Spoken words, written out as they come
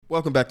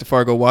Welcome back to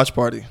Fargo Watch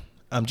Party.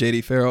 I'm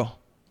JD Farrell.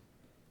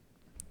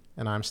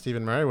 And I'm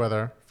Stephen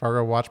Merriweather.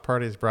 Fargo Watch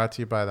Party is brought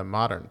to you by the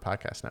Modern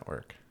Podcast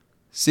Network.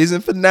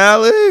 Season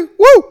finale.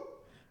 Woo!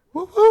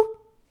 Woo woo!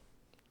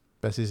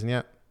 Best season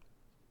yet.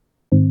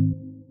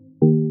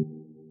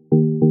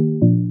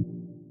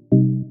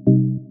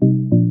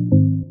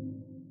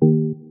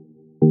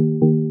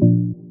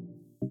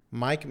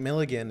 Mike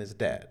Milligan is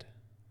dead.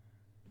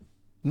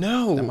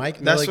 No. The Mike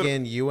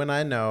Milligan you and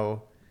I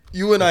know.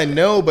 You and I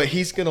know, but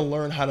he's going to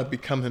learn how to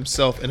become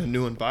himself in a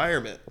new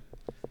environment.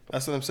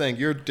 That's what I'm saying.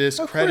 You're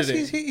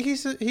discrediting. Of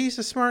course, he's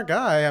a smart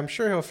guy. I'm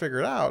sure he'll figure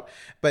it out.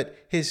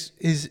 But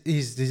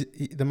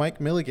the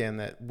Mike Milligan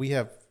that we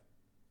have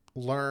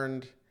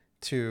learned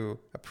to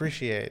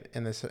appreciate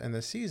in this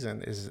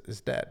season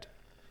is dead.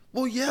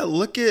 Well, yeah,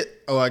 look at...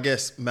 Oh, I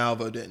guess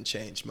Malvo didn't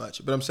change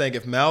much. But I'm saying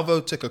if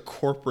Malvo took a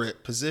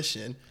corporate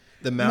position...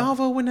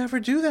 Malvo would never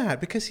do that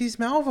because he's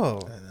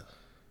Malvo. I know.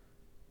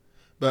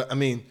 But, I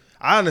mean,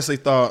 I honestly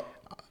thought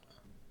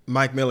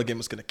Mike Milligan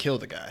was going to kill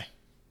the guy.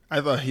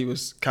 I thought he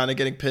was kind of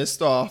getting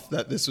pissed off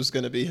that this was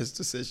going to be his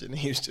decision.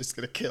 He was just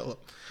going to kill him.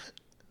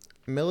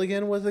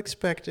 Milligan was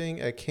expecting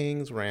a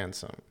king's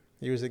ransom.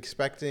 He was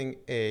expecting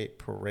a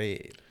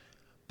parade.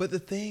 But the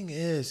thing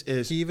is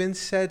he even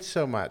said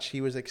so much.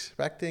 He was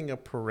expecting a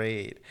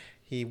parade.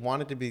 He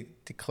wanted to be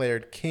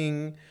declared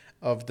king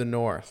of the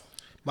North.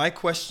 My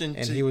question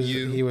to you...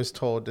 And he was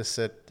told to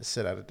sit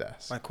at a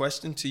desk. My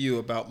question to you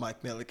about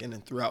Mike Milligan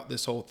and throughout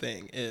this whole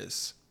thing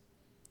is,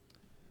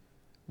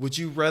 would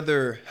you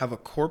rather have a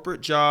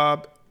corporate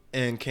job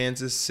in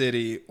Kansas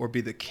City or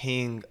be the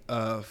king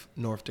of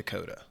North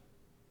Dakota?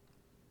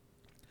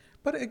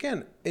 But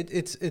again,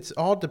 it's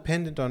all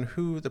dependent on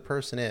who the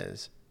person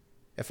is.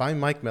 If I'm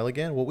Mike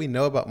Milligan, what we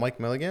know about Mike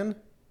Milligan,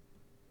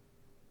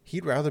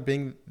 he'd rather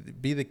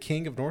be the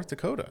king of North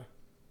Dakota.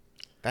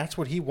 That's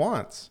what he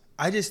wants.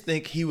 I just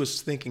think he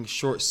was thinking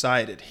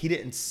short-sighted. He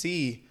didn't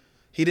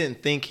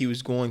think he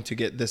was going to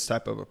get this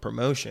type of a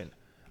promotion.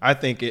 I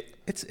think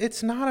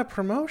it's not a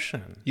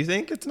promotion. You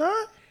think it's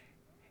not?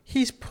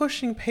 He's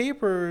pushing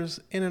papers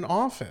in an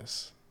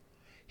office.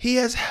 He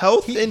has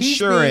health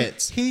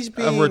insurance. He's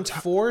being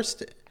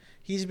forced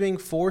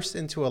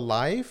into a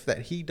life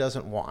that he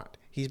doesn't want.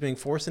 He's being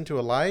forced into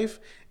a life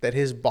that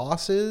his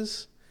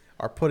bosses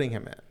are putting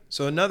him in.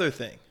 So another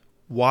thing.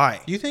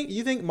 Why? You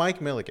think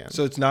Mike Milligan?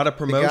 So it's not a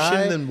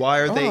promotion. Then why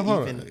are they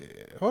even?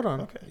 Hold on.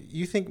 Okay.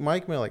 You think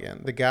Mike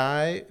Milligan, the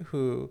guy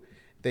who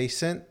they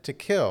sent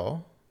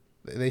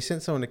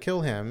someone to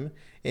kill him,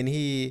 and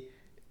he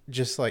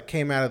just like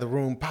came out of the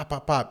room,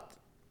 pop,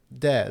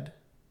 dead,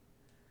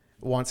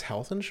 wants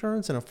health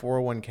insurance and a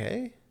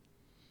 401k?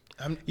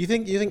 You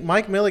think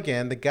Mike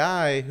Milligan, the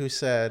guy who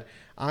said,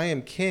 "I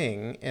am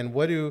king," and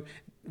what do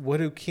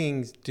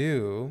kings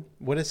do?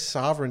 What does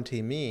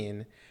sovereignty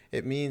mean?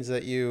 It means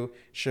that you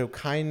show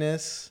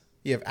kindness.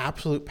 You have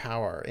absolute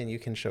power, and you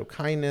can show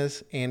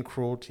kindness and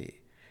cruelty.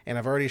 And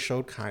I've already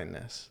showed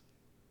kindness.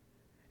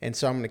 And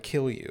so I'm going to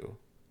kill you.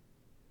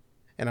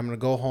 And I'm going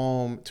to go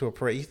home to a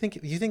parade.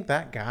 You think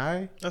that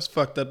guy? That's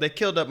fucked up. They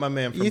killed up my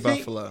man from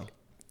Buffalo.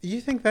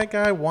 You think that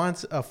guy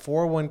wants a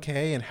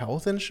 401k and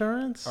health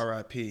insurance?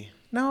 R.I.P.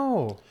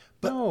 No.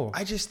 But no.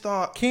 I just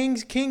thought...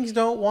 Kings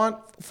don't want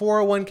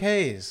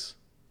 401ks.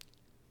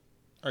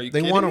 Are you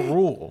They kidding want me? a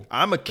rule.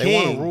 I'm a king.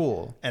 They want a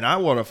rule. And I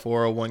want a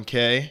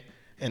 401k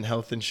and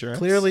health insurance.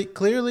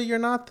 Clearly you're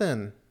not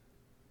then.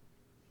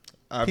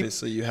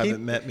 Obviously, you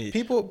haven't met me.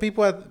 People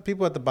at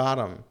the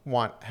bottom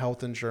want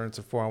health insurance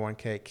and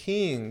 401k.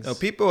 Kings. No,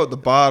 people at the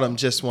bottom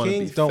just want to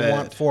be fed. Kings don't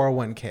want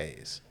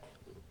 401ks.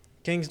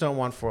 Kings don't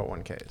want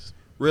 401ks.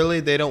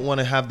 Really? They don't want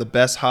to have the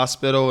best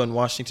hospital in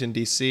Washington,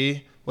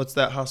 D.C.? What's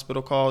that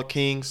hospital called?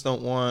 Kings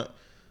don't want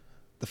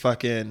the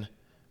fucking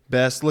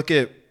best. Look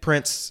at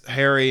Prince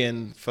Harry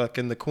and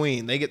fucking the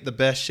Queen. They get the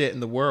best shit in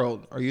the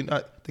world. Are you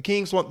not? The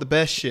Kings want the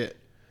best shit.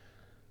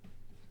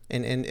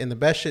 And the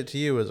best shit to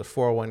you is a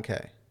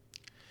 401k.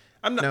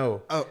 I'm not.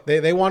 No. Oh.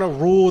 They want to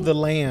rule the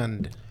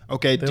land.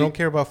 Okay. They don't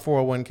care about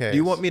 401ks. Do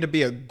you want me to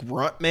be a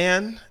grunt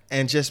man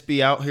and just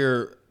be out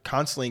here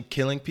constantly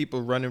killing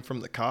people running from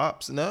the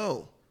cops?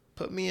 No.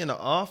 Put me in an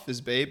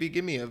office, baby.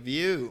 Give me a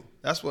view.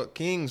 That's what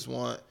kings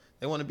want.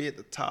 They want to be at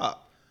the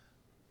top.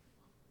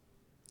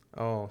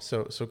 Oh,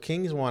 so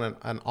kings want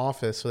an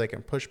office so they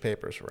can push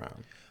papers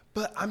around.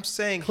 But I'm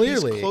saying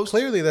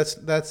clearly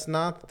that's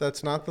not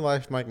the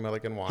life Mike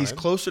Milligan wanted. He's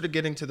closer to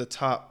getting to the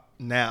top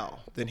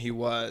now than he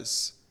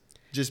was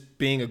just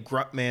being a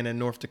grunt man in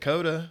North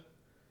Dakota.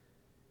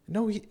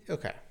 No,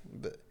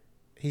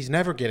 he's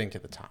never getting to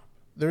the top.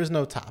 There is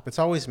no top. It's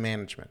always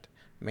management.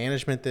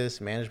 Management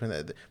this,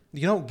 management that.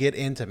 You don't get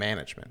into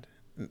management.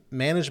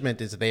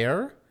 Management is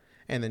there,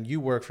 and then you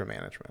work for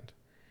management.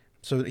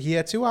 So he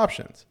had two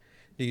options.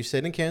 Do you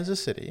sit in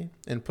Kansas City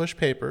and push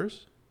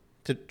papers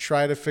to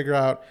try to figure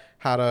out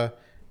how to,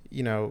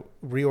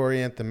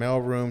 reorient the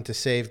mailroom to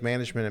save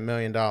management $1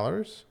 million?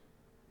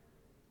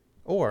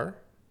 Or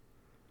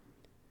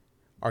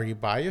are you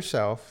by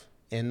yourself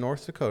in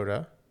North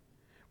Dakota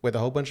with a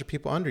whole bunch of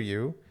people under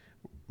you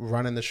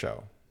running the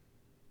show?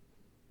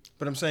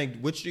 But I'm saying,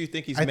 which do you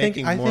think he's I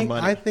making think, more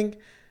money? I think.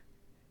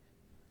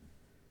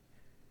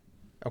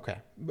 Okay,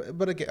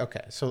 but again,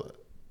 okay. So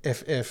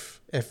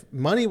if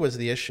money was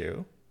the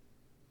issue,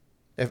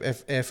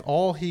 if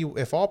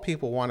all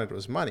people wanted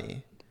was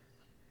money,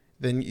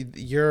 then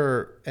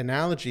your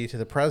analogy to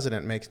the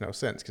president makes no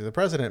sense because the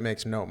president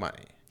makes no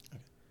money.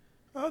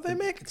 Oh, they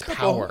make It's a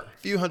couple, power.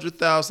 few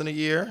 $100,000 a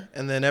year,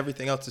 and then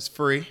everything else is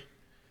free.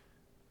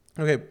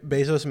 Okay,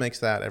 Bezos makes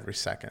that every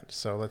second.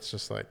 So let's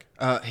just like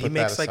He put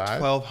makes that like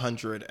aside.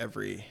 1,200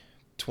 every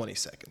 20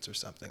 seconds or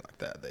something like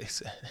that. They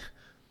say.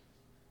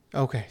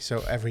 Okay,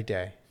 so every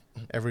day,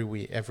 every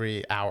week,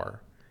 every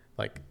hour,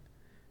 like,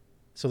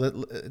 so that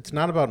it's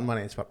not about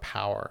money; it's about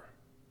power.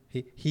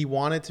 He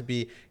wanted to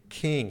be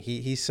king.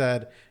 He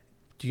said,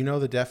 "Do you know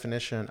the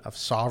definition of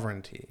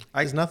sovereignty? It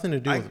has nothing to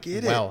do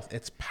with wealth.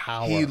 It's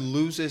power." He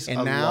loses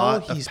and a now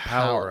lot he's of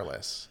power.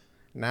 powerless.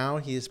 Now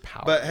he is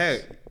powerless. But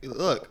hey,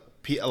 look,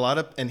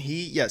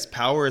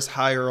 power is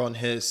higher on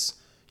his,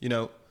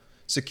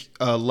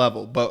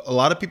 level. But a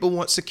lot of people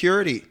want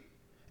security.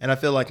 And I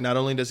feel like not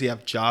only does he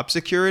have job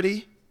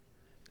security,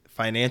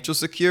 financial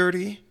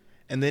security,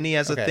 and then he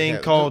has a thing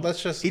called,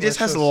 he just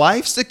has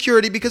life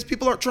security because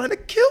people aren't trying to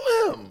kill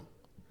him.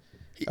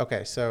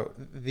 Okay, so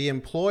the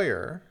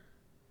employer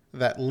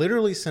that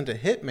literally sent a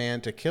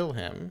hitman to kill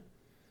him,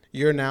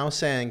 you're now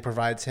saying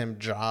provides him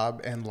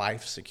job and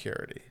life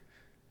security.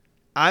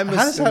 How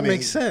does that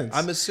make sense?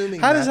 I'm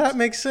assuming. How does that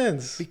make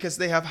sense? Because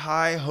they have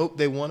high hope.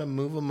 They want to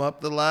move him up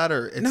the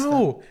ladder.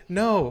 No.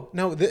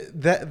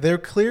 They're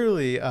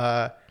clearly,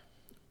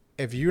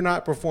 if you're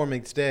not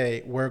performing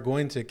today, we're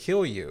going to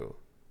kill you.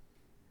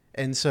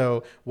 And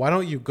so why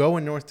don't you go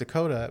in North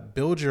Dakota,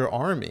 build your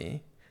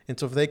army, and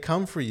so if they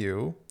come for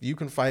you, you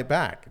can fight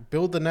back.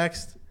 Build the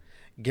next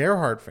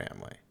Gerhardt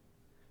family.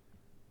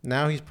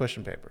 Now he's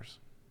pushing papers.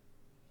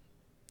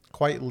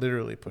 Quite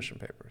literally pushing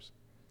papers.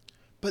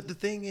 But the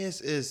thing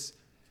is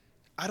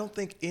I don't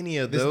think any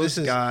of those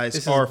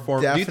guys are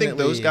former. Do you think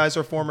those guys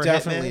are former hitmen?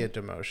 Definitely a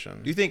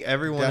demotion. Do you think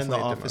everyone in the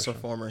office are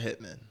former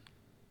hitmen?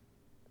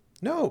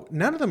 No,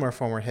 none of them are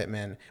former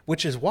hitmen,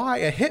 which is why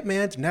a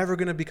hitman's never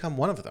going to become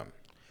one of them.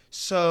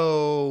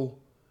 So,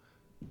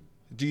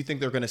 do you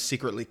think they're going to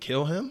secretly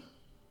kill him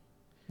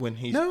when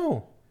he's...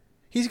 No.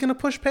 He's going to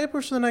push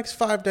papers for the next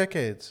 5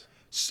 decades.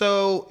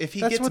 So, if he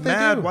gets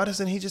mad, why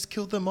doesn't he just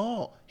kill them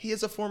all? He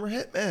is a former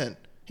hitman.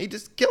 He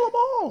just kill them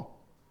all.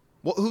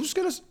 Well, who's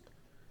going to...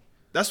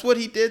 That's what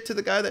he did to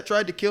the guy that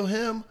tried to kill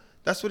him.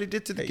 That's what he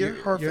did to the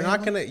Gerhardt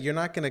family. You're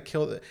not going to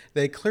kill...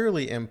 They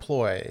clearly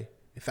employ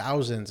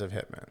thousands of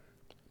hitmen.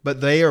 But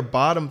they are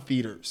bottom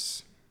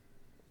feeders.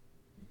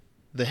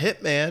 The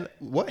hitman,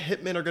 what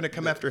hitmen are going to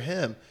come after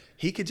him?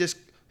 He could just,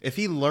 if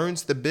he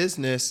learns the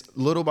business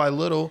little by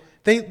little.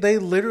 They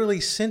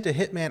literally sent a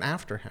hitman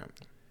after him.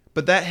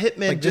 But that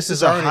hitman just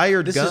is a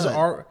hired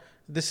gun.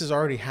 This has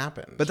already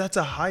happened. But that's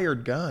a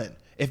hired gun.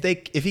 If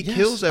he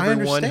kills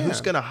everyone, who's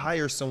going to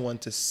hire someone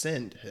to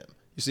send him?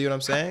 You see what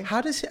I'm saying?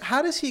 How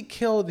does he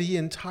kill the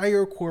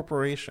entire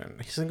corporation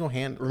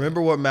single-handedly?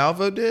 Remember what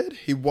Malvo did?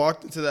 He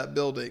walked into that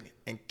building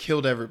and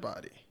killed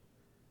everybody.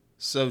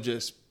 So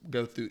just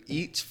go through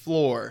each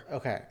floor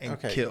and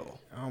kill.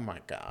 Oh my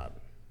God.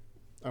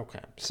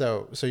 Okay.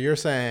 So you're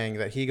saying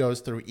that he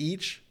goes through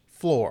each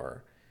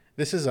floor.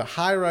 This is a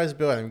high-rise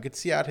building. You could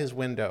see out his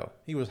window.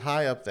 He was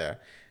high up there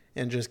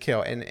and just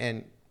kill.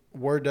 And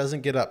word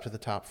doesn't get up to the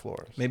top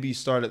floors. Maybe you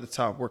start at the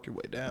top, work your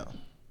way down.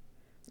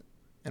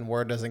 And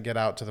word doesn't get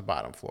out to the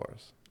bottom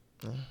floors.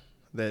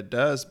 That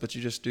does, but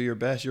you just do your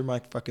best. You're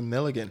Mike fucking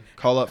Milligan.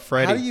 Call up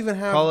Freddie. How do you even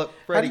have... Call up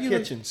Freddie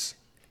Kitchens.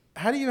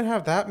 How do you even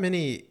have that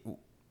many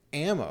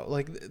ammo?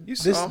 Like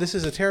this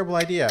is a terrible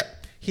idea.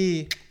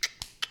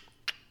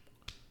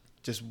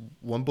 Just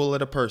one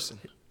bullet a person.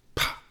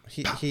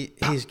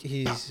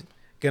 He's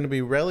going to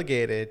be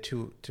relegated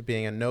to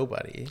being a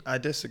nobody. I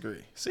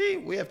disagree. See,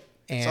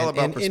 it's all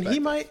about perspective. And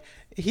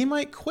he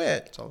might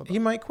quit. He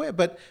might quit,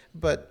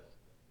 but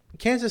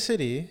Kansas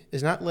City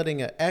is not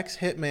letting an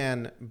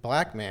ex-hitman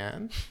black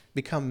man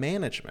become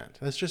management.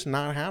 That's just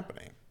not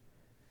happening.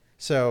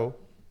 So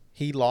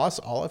he lost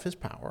all of his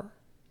power.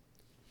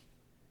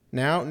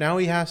 Now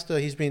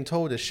he's being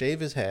told to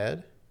shave his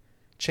head,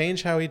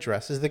 change how he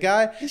dresses. The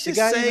guy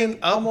saying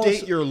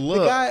update your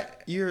look.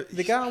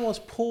 The guy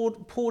almost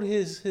pulled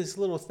his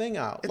little thing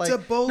out. It's a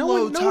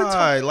bolo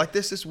tie. Like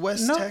this is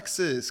West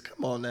Texas.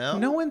 Come on now.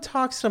 No one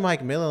talks to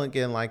Mike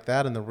Milligan like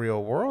that in the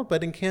real world,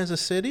 but in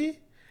Kansas City,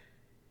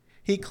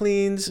 he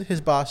cleans his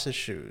boss's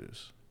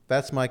shoes.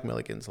 That's Mike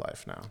Milligan's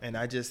life now. And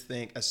I just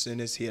think as soon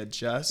as he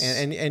adjusts,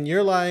 and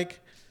you're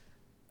like,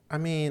 I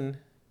mean,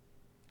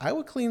 I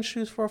would clean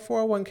shoes for a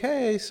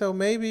 401k, so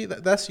maybe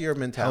that's your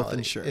mentality. Health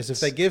insurance. Is if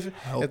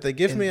they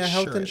give me a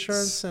health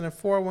insurance and a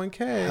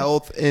 401k.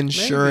 Health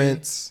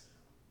insurance.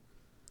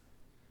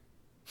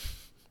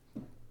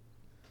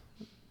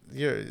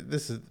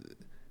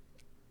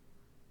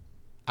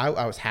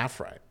 I was half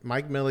right.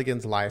 Mike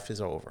Milligan's life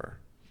is over.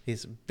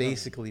 He's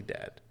basically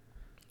dead.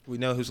 We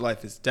know whose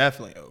life is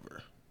definitely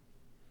over.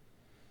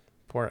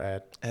 Poor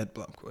Ed. Ed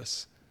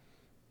Blomquist.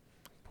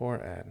 Poor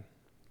Ed.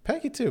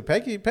 Peggy too.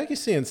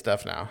 Peggy's seeing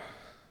stuff now.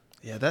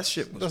 Yeah, that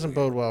shit was Doesn't weird.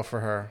 bode well for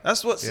her.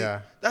 That's what.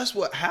 Yeah. That's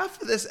what.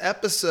 Half of this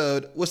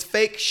episode was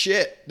fake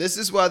shit. This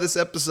is why this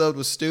episode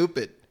was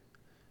stupid.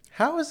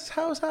 How is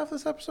half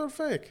this episode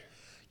fake?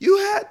 You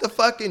had the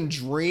fucking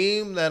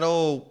dream that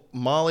old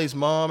Molly's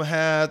mom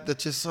had. That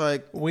just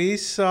like We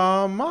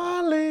saw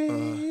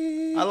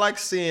Molly. I like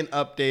seeing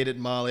updated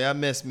Molly. I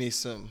miss me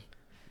some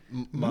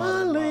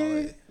modern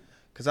Molly.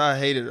 Because I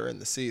hated her in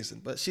the season,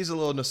 but she's a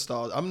little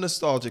nostalgic. I'm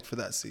nostalgic for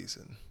that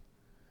season.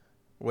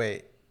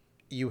 Wait,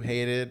 you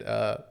hated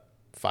a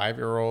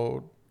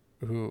 5-year-old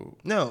who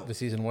No. the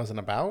season wasn't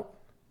about?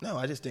 No,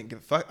 I just didn't give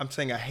a fuck. I'm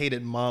saying I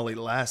hated Molly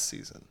last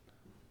season.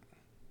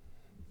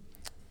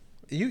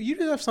 You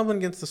just have something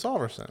against the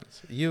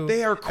Solversons.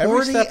 They are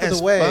corny as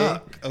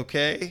fuck,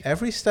 okay?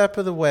 Every step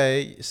of the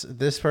way,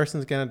 this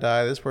person's going to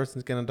die. This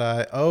person's going to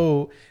die.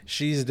 Oh,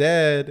 she's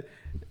dead.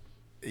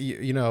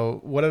 You know,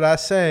 what did I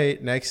say?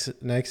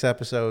 Next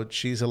episode,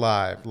 she's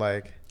alive.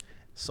 Like,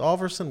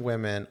 Solverson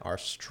women are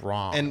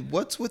strong. And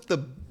what's with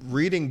the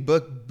reading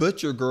book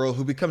butcher girl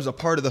who becomes a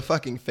part of the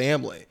fucking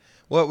family?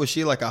 What, was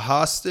she like a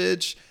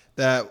hostage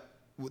that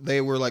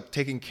they were like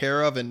taking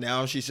care of and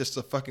now she's just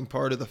a fucking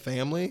part of the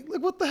family?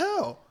 Like, what the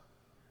hell?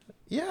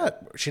 Yeah,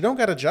 she don't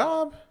got a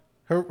job.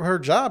 Her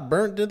job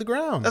burnt to the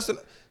ground.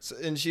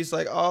 And she's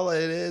like, all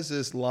it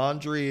is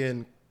laundry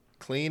and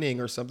cleaning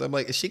or something. I'm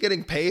like, is she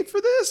getting paid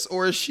for this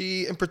or is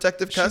she in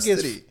protective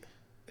custody?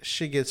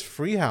 She gets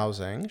free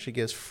housing, she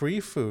gets free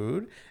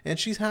food, and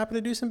she's happy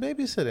to do some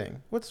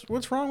babysitting.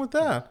 What's wrong with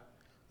that?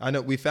 I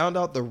know we found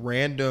out the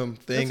random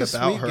thing That's a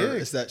about sweet her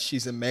gig. is that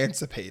she's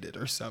emancipated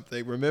or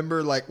something.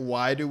 Remember, like,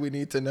 why do we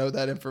need to know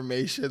that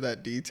information,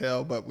 that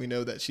detail? But we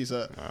know that she's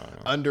a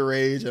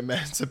underage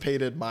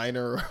emancipated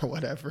minor or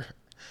whatever.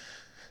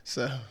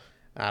 So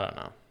I don't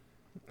know.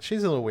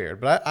 She's a little weird,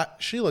 but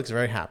she looks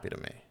very happy to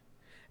me.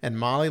 And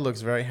Molly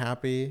looks very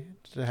happy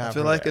to have I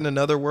feel her like there. in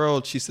another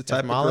world, she's the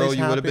type of girl Molly's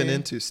you would have been happy-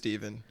 into,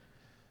 Steven.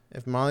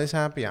 If Molly's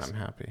happy, I'm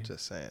happy.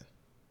 Just saying.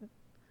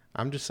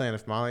 I'm just saying,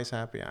 if Molly's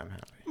happy, I'm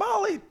happy.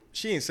 Molly,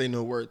 she ain't say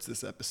no words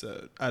this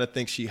episode. I don't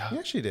think she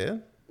Yeah, she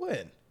did.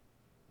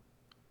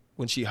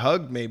 when she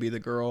hugged maybe the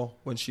girl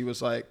when she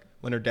was like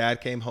when her dad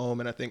came home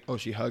and I think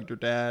she hugged her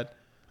dad.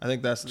 I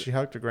think that's She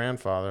hugged her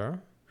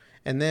grandfather,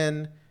 and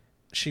then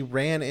she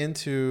ran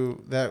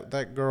into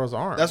that girl's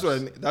arms. that's what I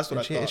mean. That's what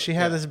I she, thought. She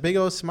had yeah. this big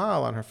old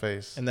smile on her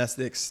face. And that's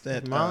the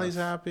extent. If Molly's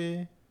of,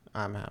 happy,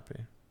 I'm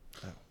happy.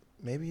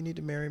 maybe you need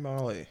to marry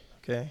Molly,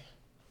 okay?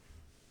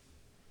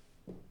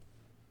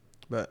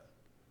 But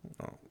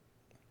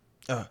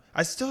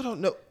I still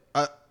don't know.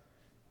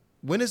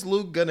 When is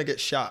Lou gonna get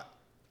shot?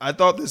 I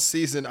thought this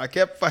season I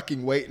kept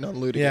fucking waiting on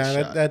Lou to get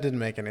shot. That didn't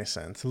make any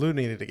sense. Lou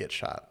needed to get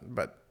shot,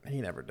 but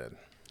he never did.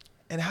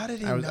 And how did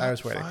he I not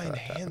was waiting for find that to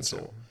happen, Hansel?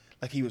 too.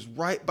 Like he was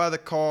right by the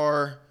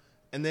car,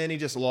 and then he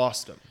just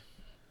lost him.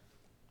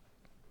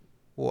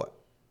 Well,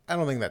 I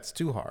don't think that's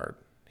too hard.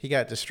 He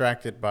got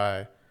distracted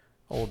by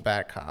old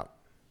bad cop.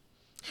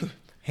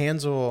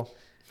 Hansel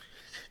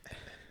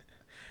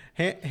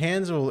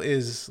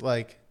is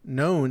like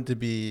known to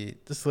be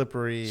the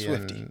slippery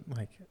Swifty. and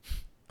like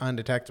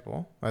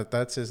undetectable.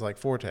 That's his like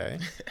forte.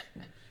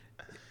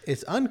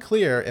 It's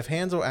unclear if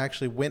Hansel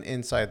actually went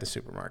inside the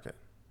supermarket.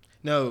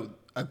 No,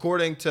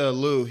 according to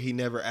Lou, he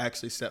never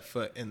actually stepped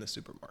foot in the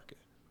supermarket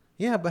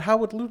Yeah, but how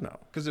would Lou know?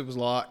 because it was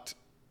locked.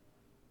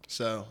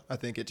 So I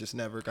think it just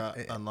never got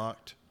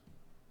unlocked.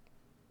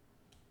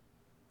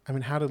 I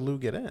mean, how did Lou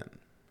get in?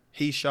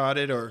 He shot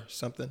it or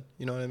something.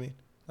 You know what I mean?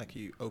 Like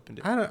he opened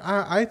it.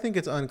 I think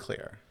it's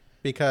unclear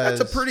because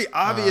That's a pretty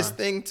obvious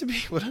thing to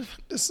be able to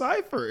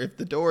decipher. If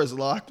the door is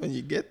locked when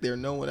you get there,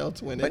 no one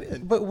else went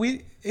in. But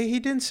he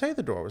didn't say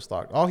the door was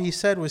locked. All he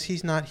said was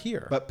he's not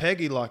here. But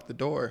Peggy locked the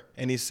door,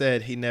 and he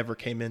said he never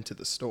came into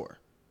the store.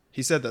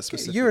 He said that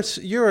specifically.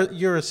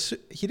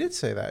 He did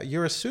say that.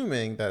 You're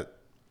assuming that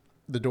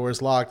the door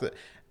is locked. That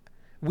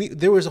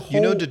there was a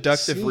whole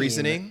deductive scene-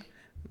 reasoning.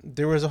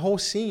 There was a whole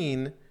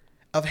scene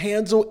of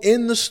Hansel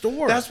in the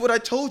store. That's what I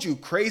told you.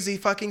 Crazy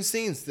fucking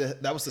scenes.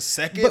 That was the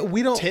second But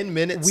we don't-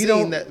 10-minute we scene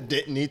don't- that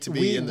didn't need to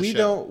be in the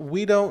show.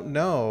 We don't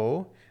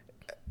know.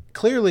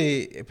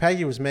 Clearly,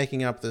 Peggy was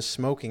making up this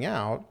smoking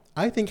out.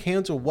 I think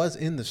Hansel was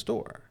in the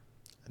store.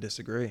 I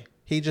disagree.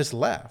 He just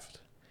left.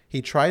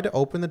 He tried to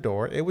open the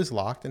door. It was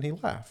locked, and he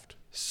left.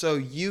 So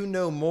you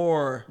know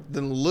more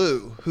than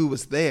Lou, who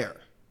was there.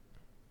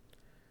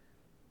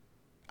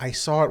 I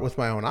saw it with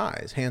my own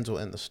eyes. Hansel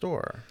in the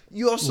store.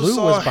 You also Lou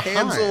saw was behind.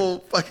 Hansel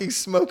fucking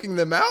smoking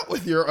them out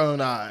with your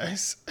own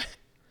eyes.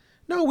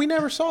 No, we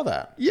never saw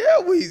that. Yeah,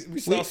 we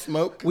saw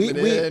smoke coming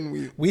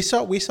in. We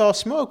saw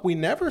smoke. We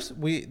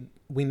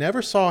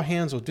never saw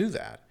Hansel do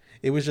that.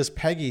 It was just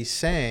Peggy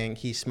saying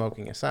he's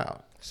smoking us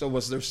out. So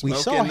was there We smoke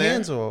saw in there?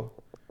 Hansel.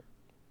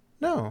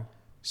 No,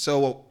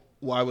 So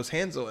why was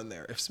Hansel in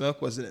there if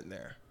smoke wasn't in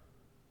there?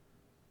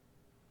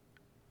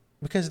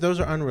 because those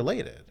are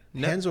unrelated.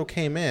 No. Hansel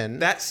came in,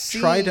 That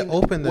scene tried to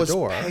open the was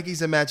door.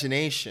 Peggy's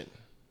imagination.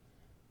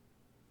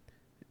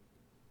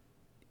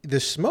 the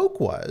smoke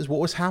was. What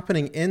was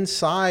happening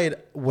inside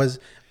was,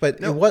 but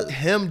No, it was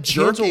him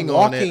jerking Hansel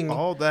on it,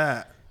 all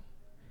that.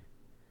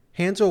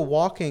 Hansel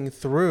walking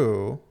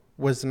through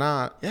was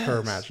not her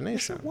Yes,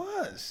 imagination. Yes, it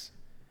was.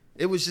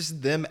 It was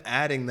just them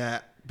adding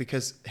that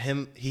because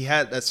he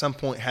had at some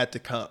point had to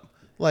come.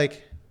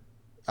 Like,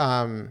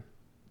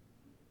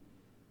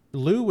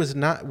 Lou was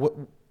not.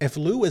 If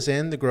Lou was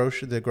in the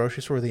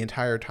grocery store the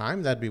entire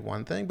time, that'd be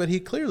one thing. But he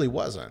clearly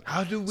wasn't.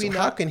 How do we So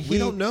not? How can he? We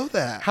don't know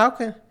that. How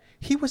can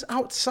he was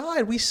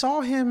outside? We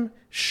saw him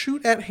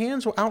shoot at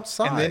Hansel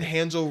outside, And then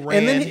Hansel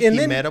ran. He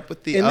met up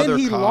with the other then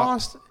he cop.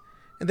 lost.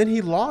 And then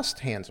he lost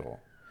Hansel.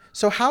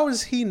 So how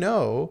does he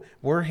know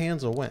where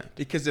Hansel went?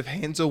 Because if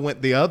Hansel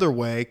went the other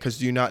way, because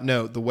do you not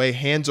know the way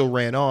Hansel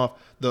ran off,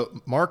 the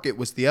market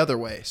was the other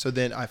way. So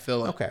then I feel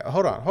like Okay,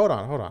 hold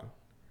on.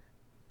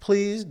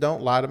 Please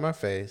don't lie to my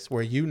face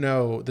where you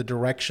know the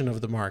direction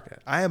of the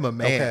market. I am a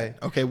man.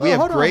 Okay, we Well, have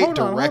hold on, great hold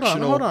on,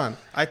 directional. Hold on.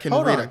 I can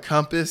Hold read on. a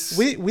compass.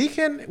 We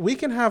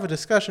can have a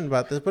discussion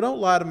about this, but don't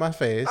lie to my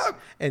face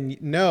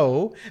and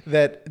know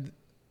that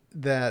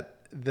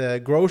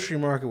the grocery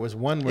market was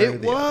one way or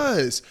It the other.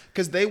 was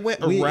because they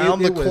went We-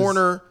 around it the was-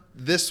 corner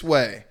this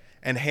way,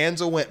 and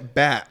Hansel went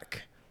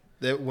back.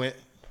 That went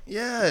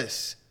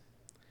yes.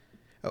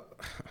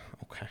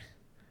 Okay.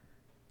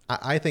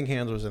 I think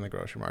Hansel was in the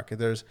grocery market.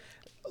 There's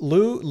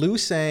Lou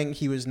saying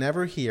he was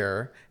never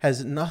here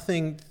has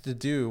nothing to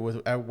do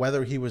with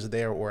whether he was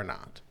there or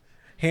not.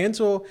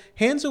 Hansel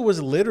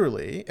was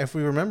literally, if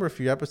we remember a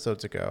few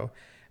episodes ago,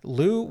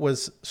 Lou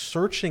was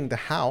searching the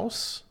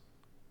house,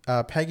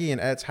 Peggy and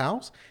Ed's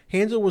house.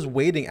 Hansel was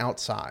waiting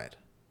outside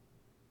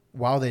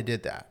while they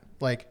did that.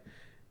 Like,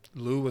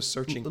 Lou was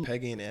searching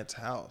Peggy and Ed's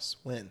house.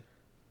 When?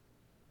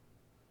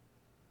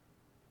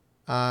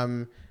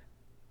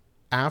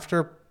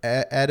 After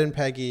Ed and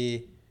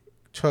Peggy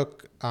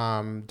took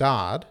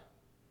Dodd,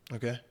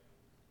 Okay.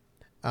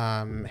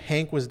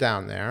 Hank was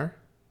down there,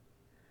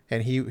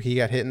 and he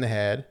got hit in the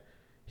head.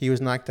 He was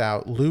knocked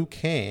out. Lou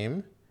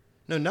came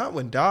No, not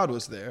when Dodd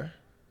was there.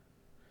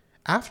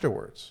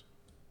 afterwards,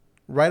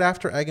 right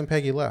after Egg and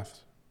Peggy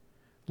left.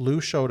 Lou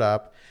showed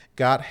up,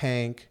 got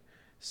Hank,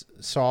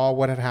 saw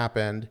what had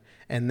happened,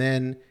 and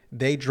then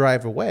they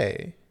drive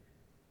away.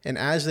 And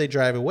as they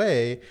drive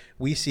away,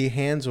 we see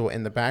Hansel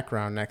in the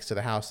background next to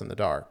the house in the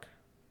dark.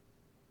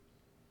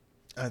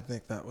 I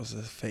think that was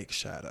a fake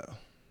shadow.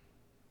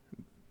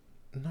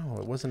 No,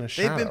 it wasn't a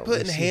shadow. They've been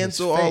putting We see his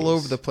Hansel all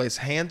over face. the place.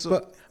 Hansel.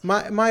 But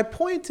my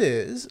point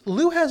is,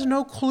 Lou has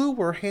no clue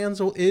where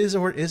Hansel is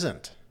or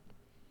isn't.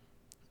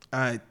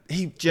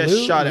 He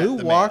just shot at Lou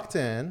the walked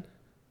man.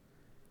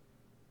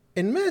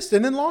 in and missed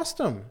and then lost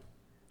him.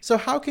 So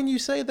how can you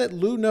say that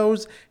Lou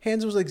knows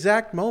Hansel's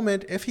exact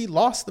moment if he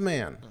lost the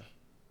man?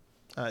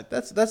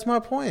 That's my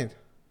point.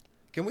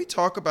 Can we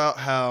talk about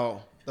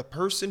how the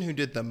person who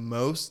did the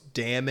most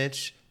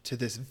damage to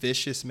this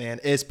vicious man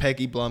is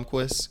Peggy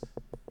Blomquist?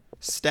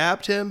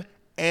 Stabbed him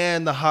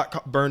and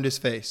the burned his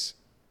face.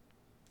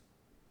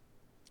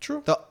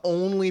 True. The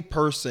only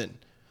person.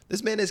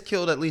 This man has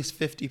killed at least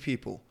 50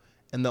 people.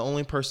 And the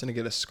only person to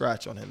get a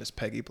scratch on him is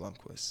Peggy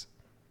Blomquist.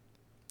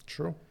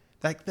 True.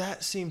 Like,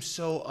 that seems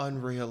so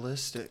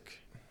unrealistic.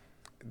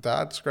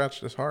 Dodd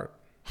scratched his heart.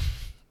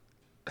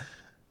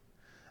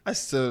 I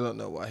still don't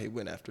know why he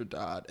went after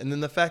Dodd. And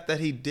then the fact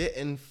that he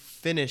didn't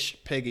finish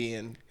Peggy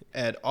and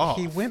Ed off.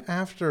 He went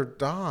after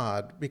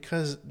Dodd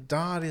because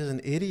Dodd is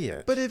an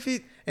idiot. But if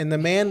he... And the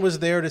man was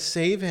there to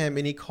save him,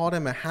 and he called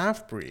him a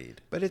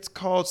half-breed. But it's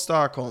called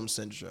Stockholm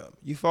Syndrome.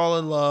 You fall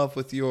in love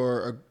with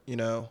your,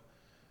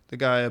 the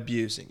guy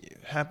abusing you.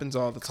 It happens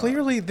all the time.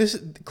 Clearly,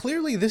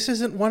 this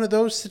isn't one of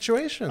those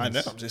situations. I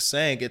know. I'm just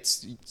saying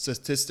it's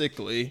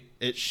statistically,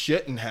 it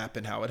shouldn't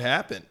happen how it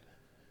happened.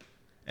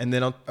 And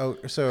then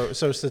So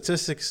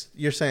statistics,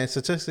 you're saying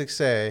statistics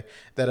say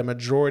that a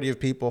majority of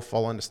people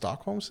fall into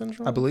Stockholm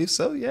Syndrome? I believe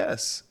so,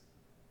 yes.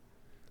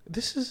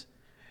 This is...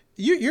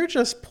 You're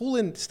just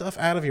pulling stuff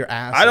out of your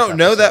ass. I don't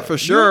know that for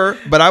sure,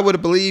 but I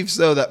would believe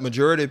so that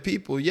majority of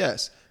people,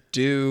 yes,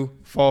 do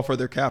fall for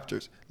their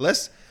captors.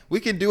 We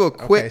can do a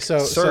quick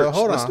search. So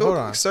hold Let's on, do hold a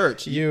on. quick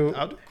search.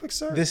 I'll do a quick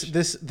search.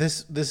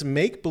 This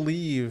make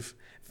believe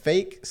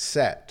fake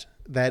set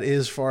that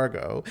is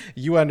Fargo.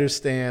 You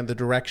understand the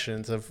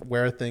directions of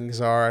where things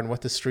are and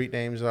what the street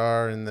names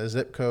are and the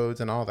zip codes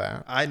and all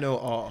that. I know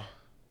all.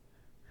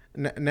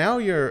 Now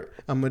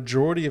a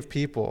majority of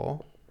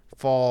people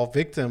fall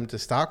victim to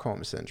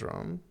Stockholm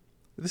Syndrome.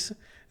 This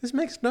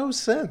makes no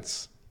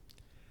sense.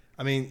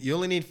 I mean, you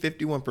only need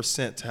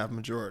 51% to have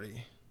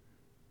majority.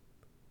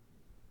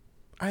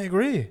 I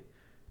agree.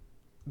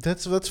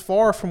 That's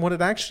far from what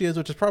it actually is,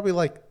 which is probably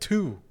like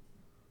 2.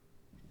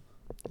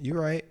 You're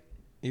right.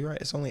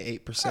 It's only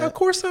 8%. Of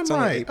course I'm It's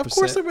only right. 8%. Of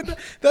course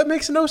that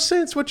makes no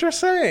sense what you're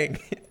saying.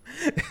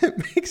 It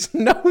makes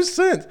no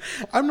sense.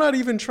 I'm not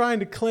even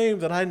trying to claim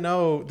that I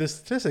know the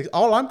statistics.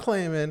 All I'm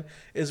claiming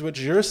is what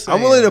you're saying.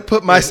 I'm willing to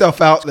put myself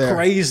out there.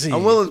 Crazy.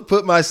 I'm willing to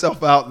put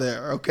myself out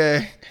there,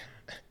 okay?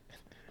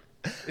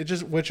 It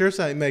just what you're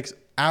saying makes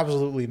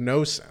absolutely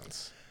no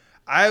sense.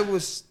 I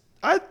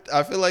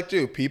I feel like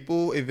too,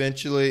 people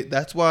eventually,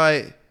 that's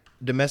why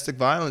domestic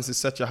violence is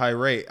such a high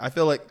rate. I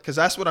feel like, because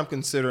that's what I'm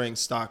considering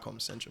Stockholm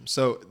syndrome.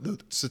 So the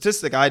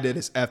statistic I did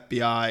is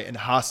FBI and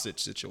hostage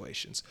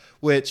situations,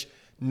 which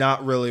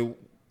not really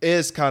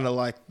is kind of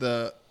like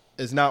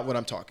is not what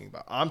I'm talking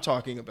about. I'm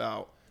talking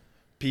about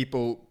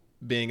people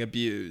being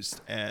abused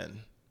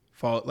and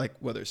fall, like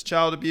whether it's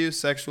child abuse,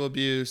 sexual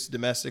abuse,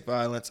 domestic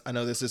violence. I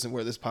know this isn't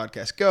where this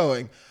podcast is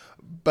going,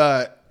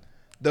 but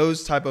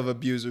those type of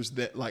abusers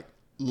that like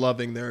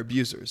loving their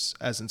abusers,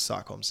 as in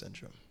Stockholm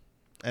syndrome.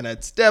 And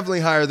it's definitely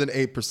higher than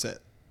 8%.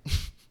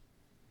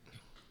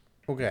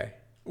 Okay.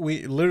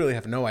 We literally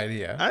have no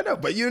idea. I know,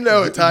 but you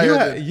know it's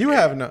higher You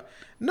have no,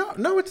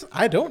 it's,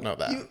 I don't know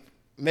that.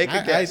 Make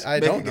a guess. I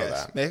don't know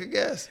that. Make a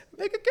guess.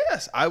 Make a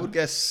guess. I would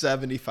guess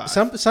 75.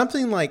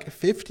 Something like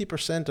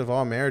 50% of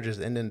all marriages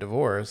end in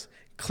divorce.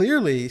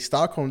 Clearly,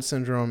 Stockholm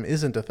syndrome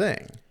isn't a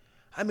thing.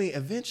 I mean,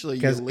 eventually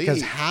you leave.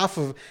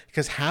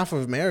 Because half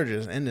of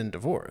marriages end in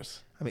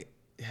divorce. I mean,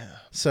 yeah.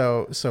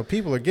 So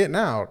people are getting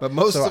out. But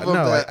most of them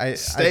that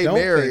stay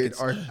married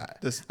are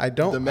I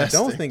don't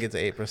domestic. think it's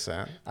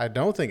 8%. I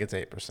don't think it's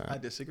 8%. I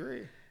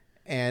disagree.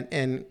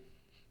 And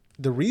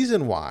the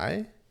reason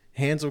why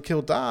Hansel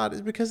killed Dodd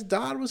is because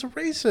Dodd was a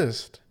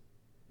racist.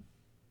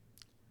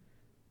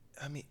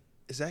 I mean,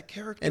 is that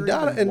character And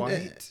Dodd even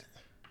white?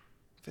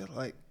 I feel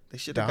like they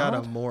should have got a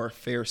Dodd? more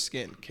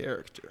fair-skinned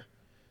character.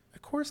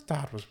 Of course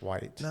Dodd was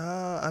white.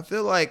 Nah, I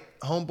feel like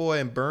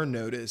Homeboy and Burn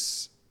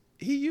Notice,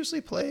 he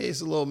usually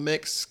plays a little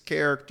mixed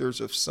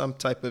characters of some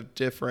type of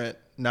different,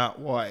 not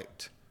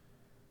white.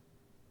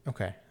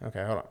 Okay, hold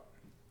on.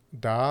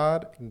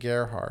 Dodd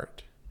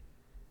Gerhardt,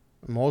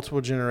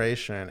 multiple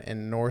generation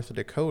in North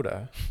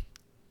Dakota,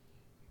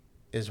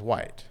 is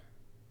white.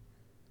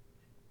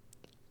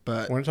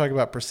 But When we're talking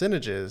about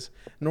percentages,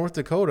 North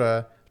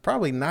Dakota is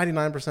probably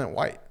 99%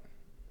 white.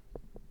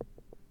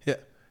 yeah,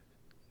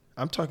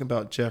 I'm talking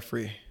about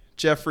Jeffrey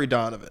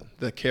Donovan,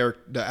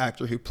 the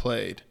actor who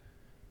played.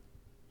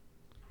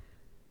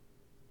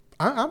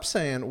 I'm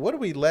saying, what are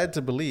we led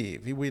to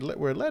believe?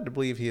 We're led to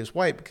believe he is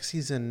white because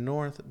he's in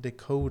North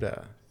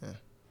Dakota. Yeah.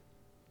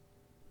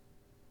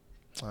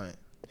 All right.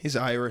 He's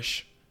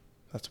Irish.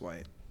 That's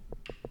white.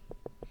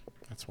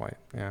 That's white,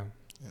 yeah.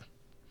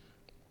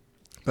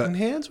 But And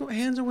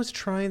Hansel was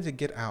trying to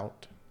get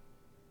out.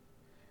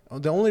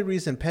 The only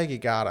reason Peggy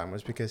got him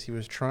was because he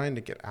was trying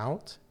to get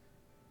out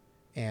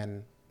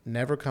and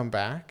never come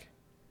back.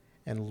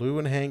 And Lou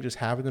and Hank just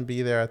happened to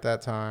be there at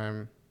that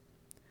time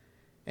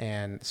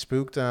and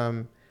spooked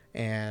him.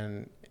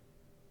 And,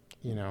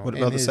 you know, what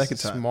about the second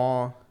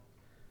time?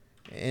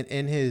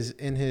 In his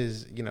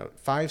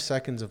 5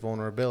 seconds of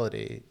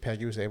vulnerability,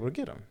 Peggy was able to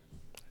get him.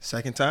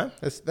 Second time?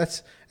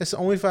 That's the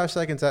only 5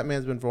 seconds that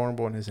man's been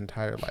vulnerable in his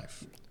entire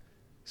life.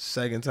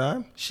 Second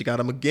time? She got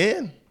him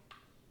again.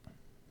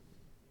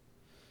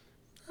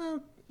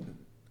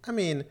 I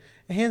mean,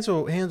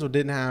 Hansel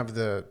didn't have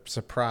the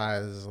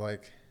surprise.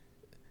 Like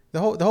the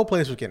whole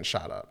place was getting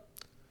shot up.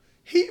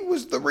 He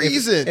was the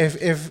reason.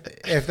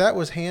 If that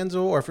was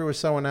Hansel or if it was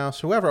someone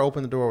else, whoever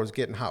opened the door was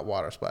getting hot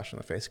water splashed in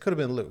the face. It could have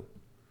been Lou.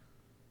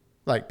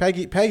 Like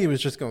Peggy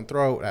was just going to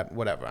throw it at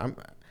whatever.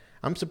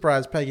 I'm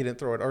surprised Peggy didn't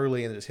throw it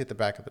early and just hit the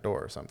back of the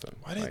door or something.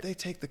 Why didn't they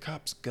take the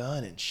cop's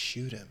gun and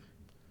shoot him?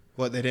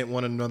 What, they didn't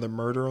want another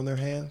murder on their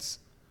hands?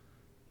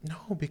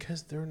 No,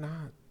 because they're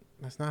not.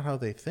 That's not how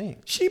they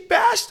think. She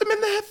bashed him in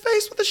the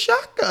face with a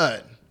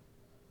shotgun.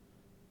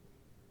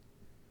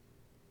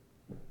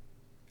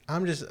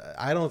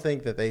 I don't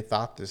think that they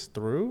thought this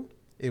through.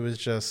 It was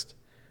just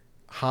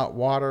hot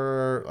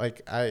water.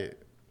 Like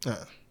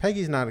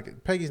Peggy's not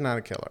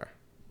a killer.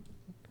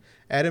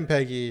 Ed and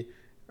Peggy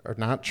are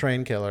not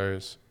trained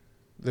killers.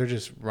 They're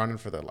just running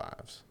for their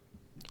lives.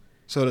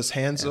 So does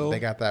Hansel? And they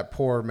got that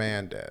poor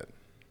man dead.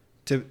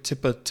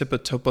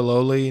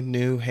 Topololi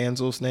knew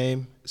Hansel's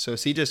name. So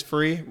is he just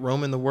free,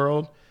 roaming the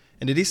world?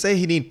 And did he say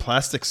he need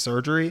plastic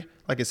surgery?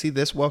 Like, is he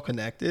this well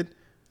connected?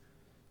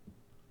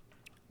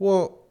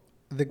 Well,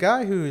 the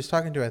guy who he was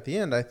talking to at the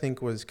end, I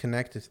think, was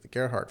connected to the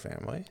Gerhardt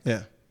family.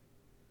 Yeah.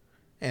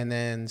 And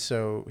then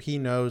so he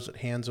knows that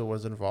Hansel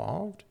was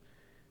involved.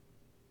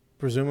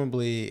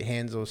 Presumably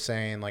Hansel's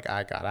saying, like,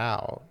 I got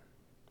out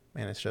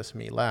and it's just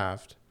me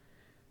left.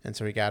 And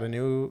so he got a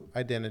new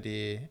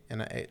identity,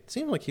 and it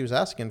seemed like he was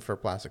asking for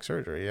plastic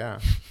surgery,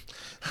 yeah.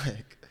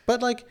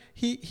 But, like,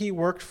 he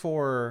worked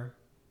for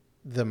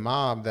the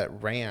mob that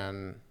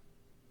ran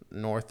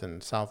North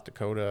and South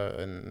Dakota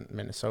and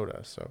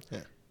Minnesota, so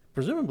yeah.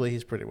 Presumably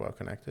he's pretty well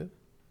connected.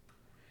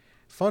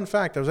 Fun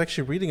fact, I was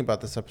actually reading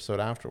about this episode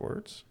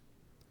afterwards,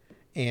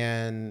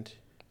 and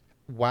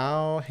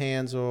while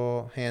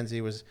Hansel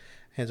was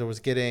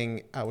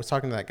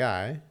talking to that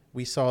guy,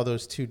 we saw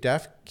those two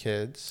deaf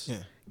kids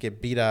get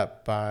beat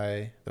up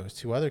by those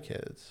two other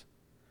kids.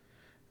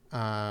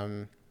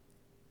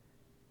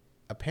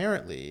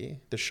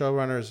 Apparently, the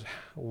showrunners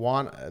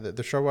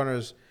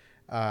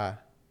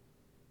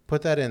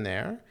put that in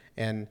there,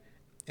 and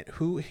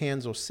who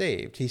Hansel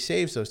saved, he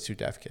saves those two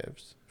deaf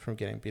kids from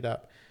getting beat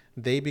up.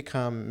 They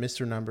become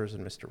Mr. Numbers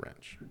and Mr.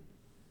 Wrench.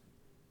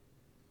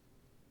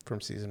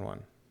 from season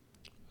 1.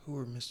 Who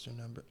were Mr.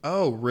 Number?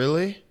 Oh,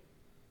 really?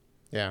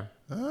 Yeah.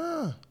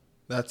 Ah,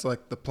 that's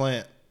like the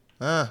plant.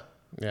 Ah,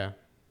 Yeah.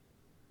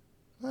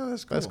 oh,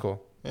 that's cool. That's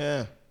cool.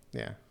 Yeah,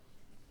 Yeah.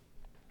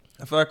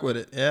 I fuck with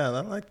it. Yeah,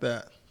 I like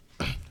that.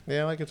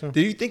 Yeah, I like it too.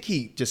 Do you think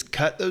he just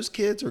cut those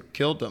kids or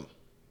killed them?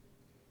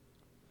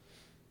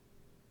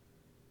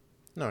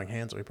 Knowing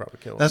Hansel, he probably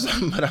killed That's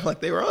him. but I'm like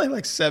they were only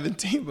like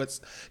 17, but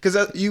because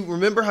you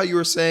remember how you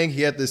were saying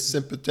he had this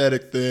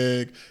sympathetic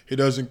thing, he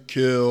doesn't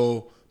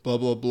kill, blah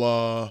blah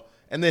blah,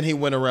 and then he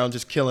went around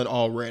just killing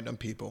all random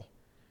people.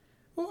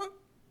 Well,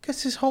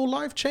 because his whole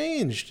life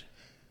changed.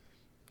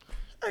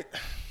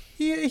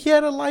 He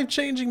had a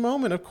life-changing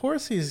moment. Of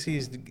course he's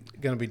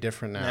going to be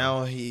different now.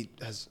 Now he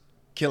has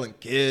killing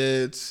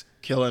kids,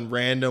 killing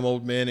random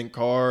old men in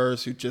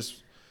cars who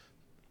just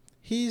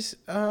He's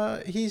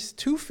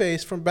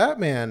Two-Face from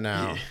Batman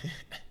now.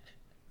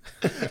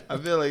 I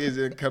feel like he's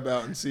gonna come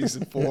out in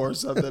season 4 or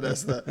something.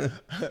 That's the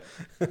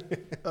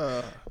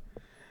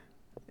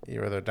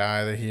You either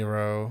die the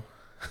hero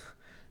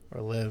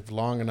or live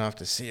long enough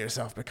to see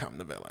yourself become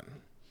the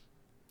villain.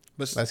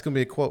 but That's going to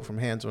be a quote from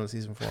Hansel in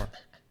season 4.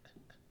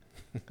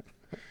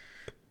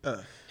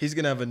 he's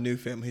gonna have a new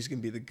family. He's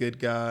gonna be the good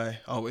guy,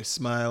 always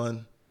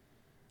smiling.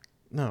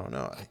 No.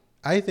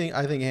 I think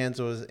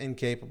Hansel is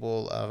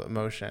incapable of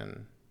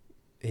emotion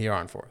here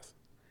on forth.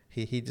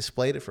 He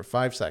displayed it for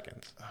 5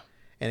 seconds,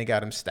 and it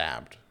got him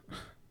stabbed.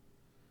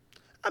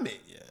 I mean,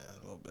 yeah,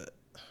 a little bit.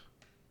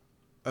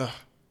 Ugh.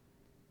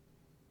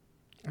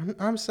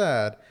 I'm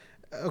sad.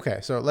 Okay,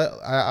 so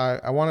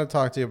I want to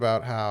talk to you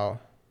about how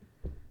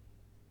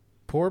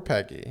poor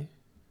Peggy,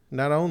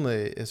 not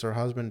only is her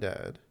husband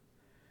dead,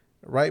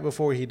 right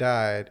before he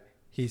died,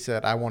 he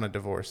said, "I want to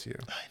divorce you."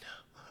 I know.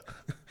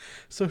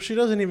 So she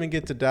doesn't even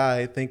get to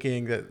die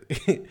thinking that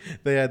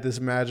they had this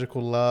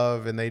magical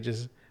love and they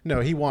just...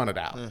 No, he wanted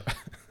out.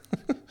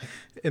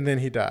 And then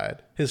he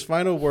died. His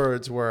final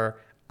words were,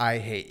 "I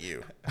hate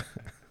you."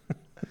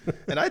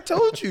 And I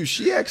told you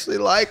she actually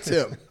liked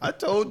him. I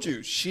told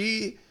you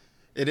it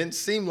didn't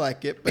seem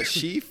like it, but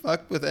she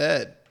fucked with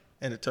Ed,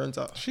 and it turns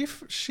out She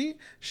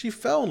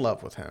fell in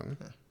love with him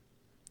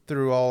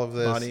through all of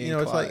this. Bonnie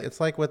and Clyde. It's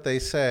like what they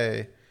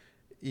say.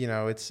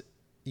 It's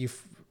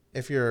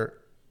if you're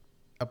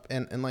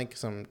in like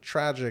some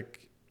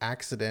tragic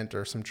accident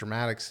or some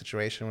dramatic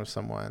situation with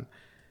someone,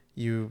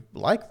 you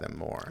like them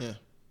more. Yeah.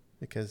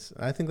 Because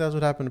I think that's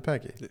what happened to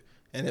Peggy.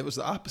 And it was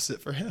the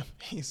opposite for him.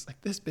 He's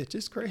like, this bitch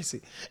is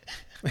crazy.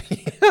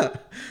 Yeah.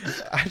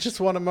 I just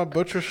wanted my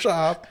butcher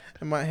shop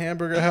and my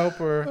hamburger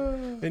helper,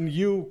 and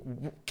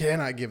you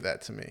cannot give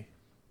that to me.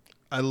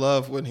 I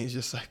love when he's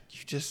just like,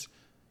 you just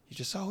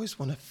always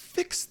want to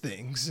fix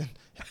things, and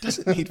it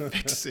doesn't need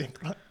fixing.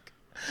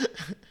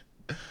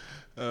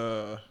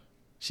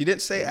 She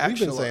didn't say actualize.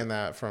 We've been saying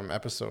that from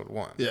episode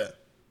 1. Yeah.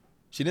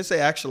 She didn't say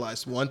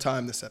actualized one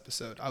time this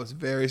episode. I was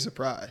very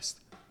surprised.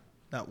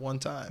 Not one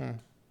time.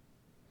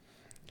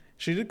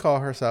 She did call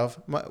herself.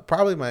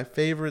 Probably my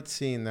favorite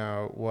scene,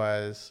 though,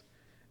 was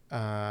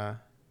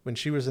when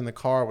she was in the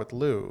car with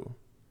Lou,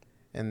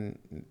 and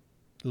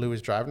Lou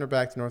was driving her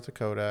back to North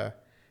Dakota,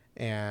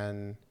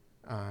 and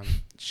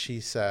she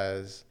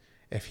says,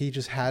 if he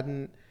just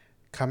hadn't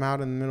come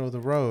out in the middle of the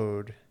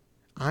road,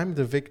 I'm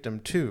the victim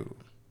too.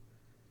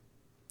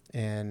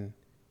 And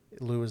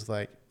Lou was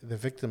like, the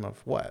victim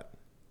of what?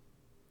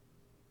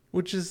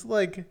 Which is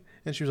like,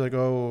 and she was like,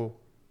 oh,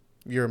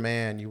 you're a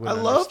man. You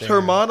wouldn't loved understand.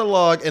 her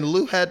monologue, and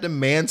Lou had to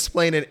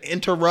mansplain and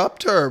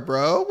interrupt her,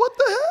 bro. What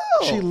the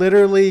hell? She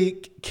literally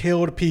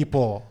killed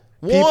people.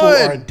 People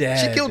are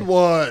dead. She killed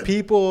one.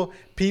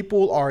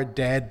 People are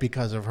dead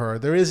because of her.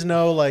 There is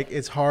no, like,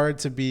 it's hard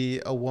to be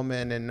a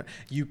woman and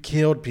you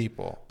killed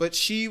people. But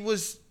she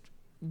was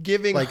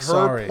giving Like,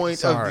 her point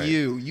sorry. of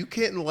view. You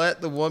can't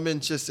let the woman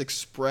just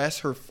express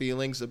her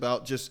feelings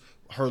about just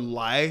her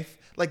life.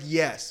 Like,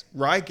 yes,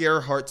 Rye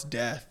Gerhardt's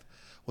death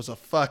was a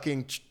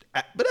fucking...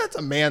 But that's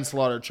a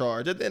manslaughter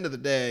charge. At the end of the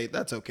day,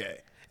 that's okay.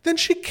 Then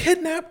she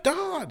kidnapped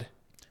Dodd.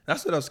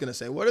 That's what I was going to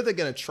say. What are they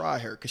going to try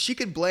her? Because she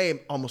could blame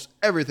almost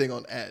everything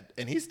on Ed,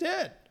 and he's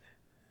dead.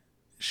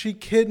 She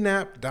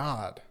kidnapped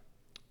Dodd.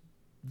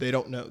 They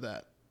don't know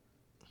that.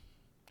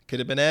 Could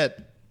have been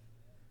Ed.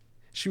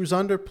 She was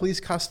under police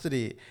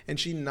custody, and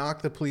she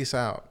knocked the police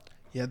out.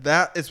 Yeah,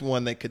 that is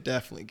one they could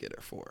definitely get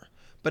her for.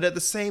 But at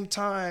the same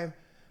time,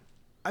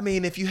 I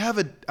mean, if you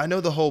have I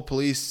know the whole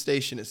police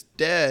station is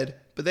dead,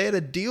 but they had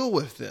to deal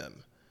with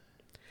them.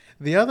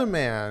 The other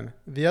man,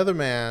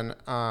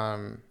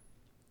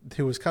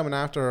 who was coming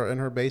after her in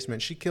her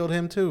basement, she killed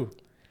him too.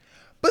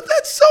 But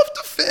that's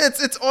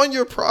self-defense. It's on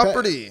your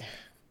property.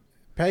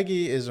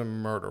 Peggy is a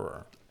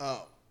murderer.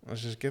 Oh.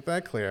 Let's just get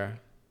that clear.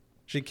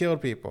 She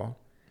killed people.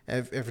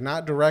 If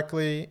not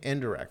directly,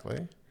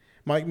 indirectly.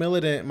 Mike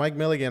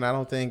Milligan, I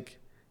don't think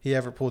he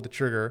ever pulled the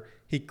trigger.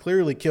 He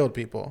clearly killed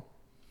people.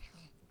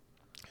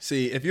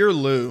 See, if you're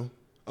Lou,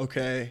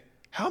 okay,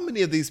 how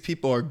many of these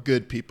people are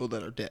good people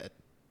that are dead?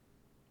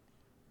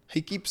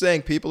 He keeps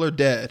saying people are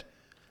dead.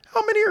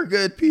 How many are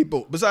good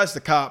people besides the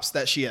cops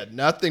that she had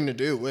nothing to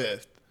do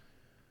with?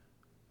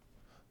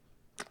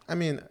 I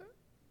mean,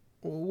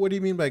 what do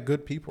you mean by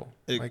good people?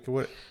 It- Like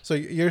what? So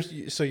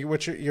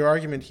your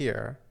argument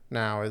here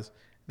now is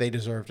they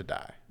deserve to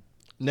die.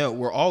 No,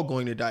 we're all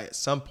going to die at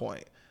some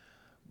point.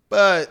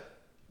 But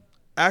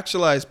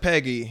actualized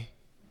Peggy,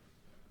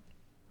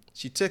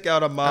 she took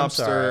out a sorry.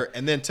 mobster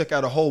and then took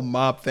out a whole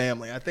mob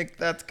family. I think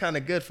that's kind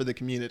of good for the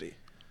community.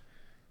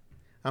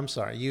 I'm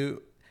sorry.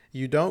 You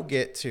don't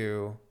get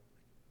to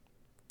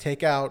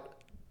take out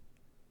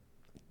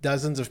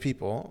dozens of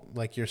people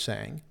like you're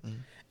saying,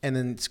 and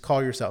then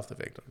call yourself the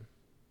victim.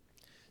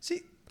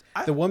 See,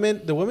 The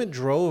woman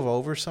drove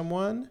over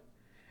someone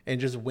and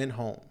just went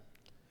home.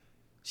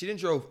 she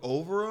didn't drove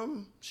over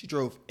him. She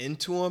drove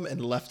into him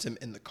and left him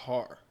in the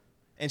car.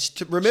 And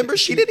remember,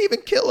 she didn't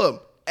even kill him.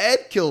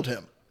 Ed killed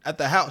him at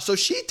the house. So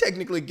she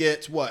technically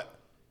gets what?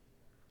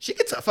 She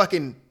gets a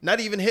fucking not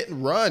even hit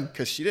and run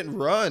because she didn't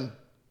run.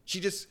 She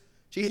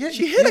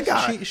hit a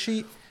guy.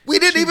 We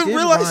didn't even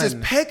realize this.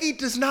 Peggy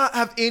does not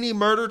have any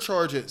murder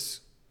charges.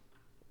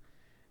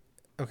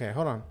 Okay,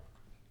 hold on.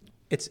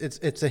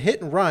 It's a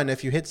hit and run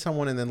if you hit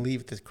someone and then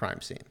leave the crime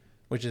scene,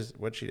 which is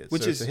what she did.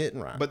 Which so is it's a hit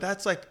and run. But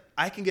that's like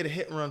I can get a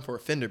hit and run for a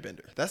fender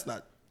bender. That's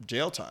not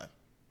jail time.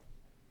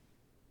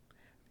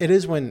 it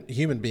is when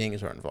human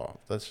beings are involved.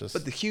 That's just.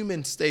 But the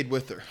human stayed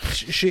with her.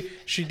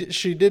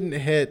 She didn't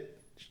hit,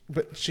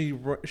 but she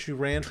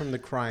ran from the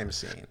crime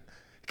scene.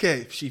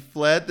 Okay, she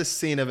fled the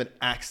scene of an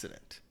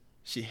accident.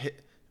 She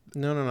hit.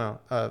 No,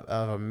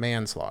 of a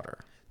manslaughter.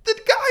 The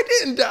guy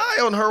didn't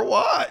die on her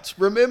watch.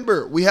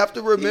 Remember, we have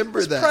to remember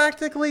He was that.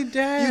 practically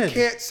dead. You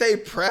can't say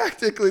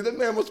practically. The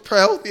man was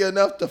healthy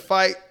enough to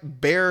fight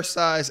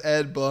bear-sized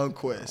Ed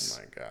Blomquist.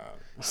 Oh my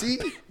god. See,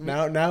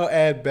 Now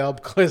Ed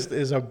Blomquist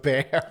is a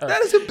bear.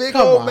 that is a big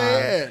Come old on.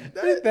 man.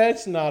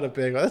 That's not a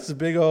big one. That's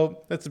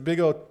a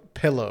big old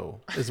pillow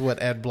is what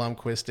Ed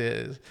Blomquist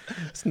is.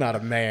 It's not a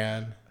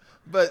man.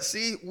 But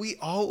see, we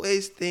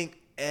always think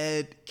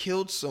Ed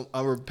killed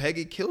or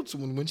Peggy killed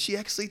someone when she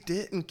actually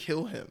didn't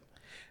kill him.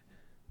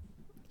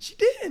 She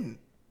didn't.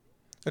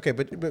 Okay,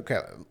 but okay,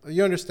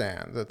 you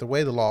understand that the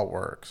way the law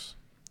works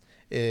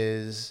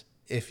is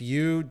if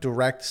you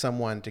direct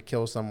someone to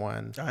kill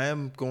someone, I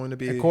am going to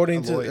be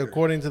according a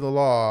lawyer. to the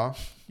law,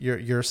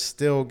 you're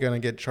still going to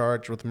get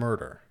charged with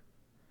murder.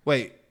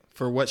 Wait,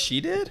 for what she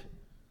did?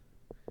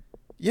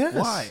 Yes.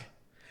 Why?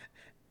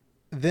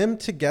 Them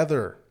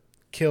together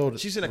killed.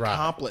 She's an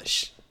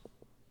Robert,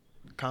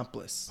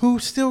 accomplice. who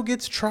still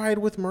gets tried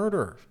with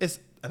murder. It's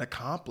an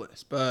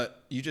accomplice,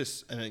 but you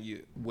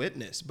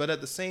witness. But at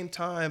the same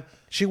time,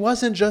 She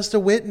wasn't just a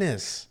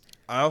witness.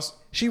 I also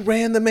She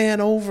ran the man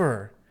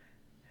over,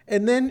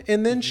 and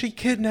then she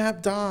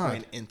kidnapped Dodd.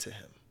 ran into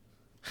him.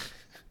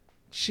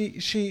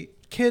 She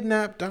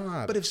kidnapped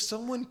Dodd. But if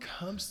someone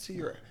comes to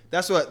your,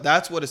 that's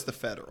what is the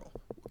federal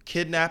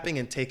kidnapping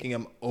and taking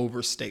them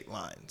over state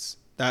lines.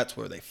 That's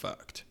where they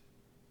fucked.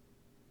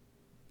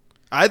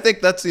 I think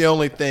that's the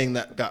only thing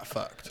that got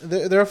fucked.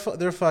 They're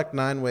fucked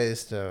 9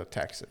 ways to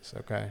Texas.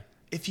 Okay.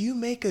 If you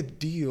make a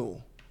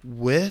deal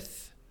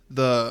with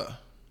the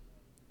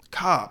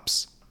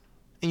cops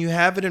and you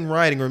have it in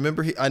writing,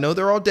 remember, I know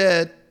they're all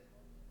dead,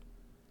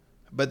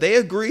 but they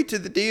agreed to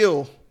the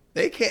deal.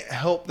 They can't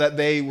help that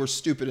they were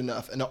stupid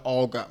enough and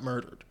all got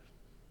murdered.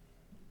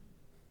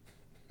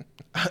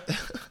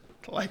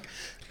 Like,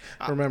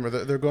 Remember,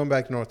 they're going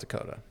back to North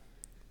Dakota.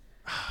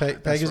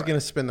 Peggy's right. going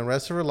to spend the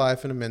rest of her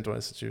life in a mental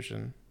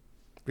institution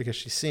because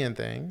she's seeing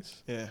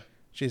things. yeah.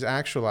 She's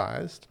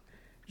actualized.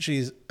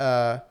 She's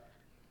harm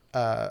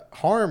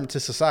to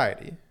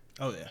society.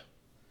 Oh yeah.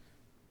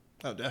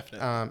 Oh,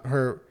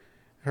 definitely.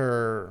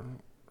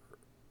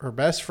 Her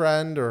best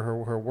friend or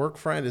her work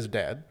friend is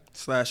dead.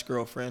 /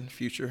 girlfriend,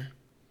 future.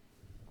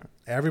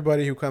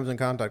 Everybody who comes in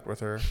contact with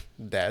her,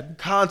 dead.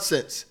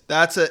 Constance.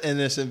 That's an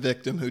innocent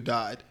victim who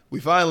died. We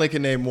finally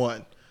can name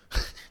one.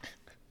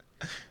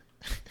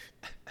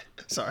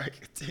 Sorry.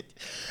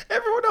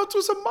 Everyone else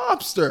was a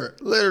mobster,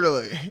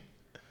 literally.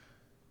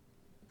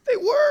 They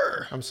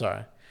were. I'm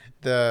sorry.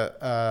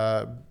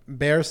 The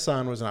Bear's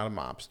son was not a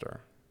mobster.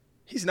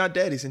 He's not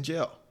dead. He's in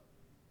jail.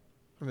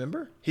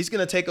 Remember? He's going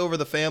to take over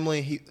the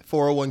family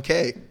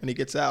 401k when he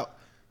gets out.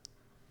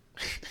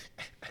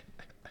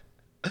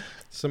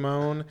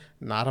 Simone,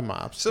 not a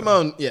mobster.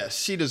 Simone, yes,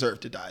 she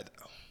deserved to die,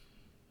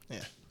 though.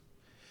 Yeah.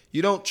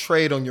 You don't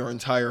trade on your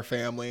entire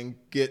family and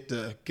get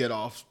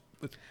off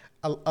with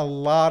A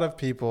lot of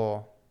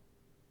people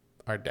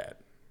are dead.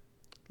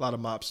 a lot of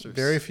mobsters.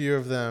 Very few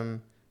of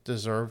them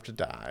deserve to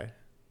die.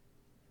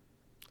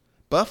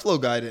 Buffalo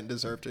guy didn't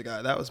deserve to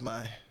die. That was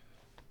my...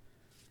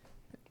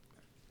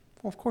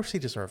 Well, of course he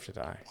deserved to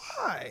die.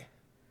 Why?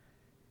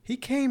 He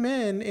came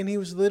in and he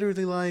was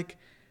literally like,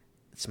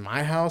 "It's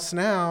my house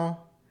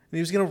now." And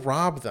he was going to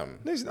rob them.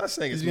 He's not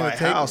saying it's He's gonna my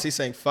take- house. He's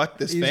saying, fuck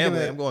this he's family.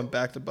 gonna- I'm going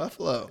back to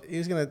Buffalo. He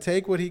was going to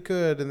take what he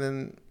could and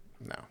then,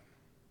 no.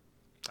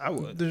 I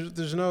would.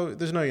 There's no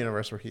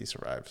universe where he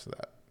survives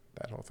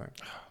that whole thing.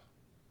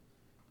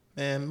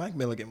 Man, Mike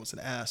Milligan was an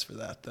ass for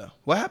that, though.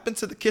 What happened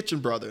to the Kitchen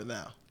brother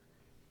now?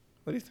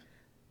 What do you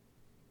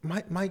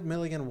think? Mike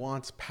Milligan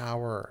wants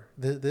power.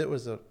 That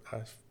was a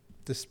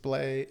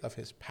display of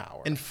his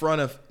power in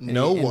front of And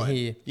no he- and one.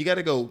 he- You got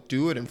to go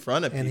do it in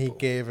front of and people. he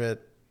gave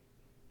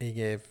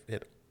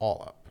it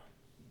all up.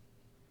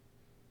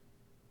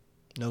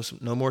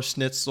 No more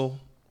schnitzel.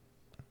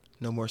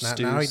 No more stews.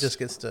 Now he just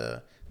gets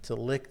to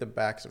lick the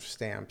backs of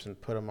stamps and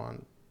put them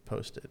on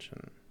postage,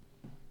 and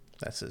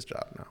that's his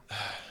job now.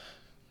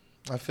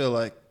 I feel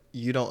like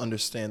you don't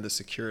understand the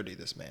security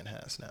this man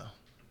has now.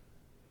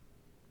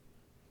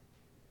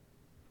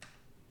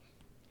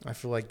 I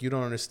feel like you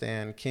don't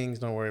understand. Kings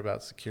don't worry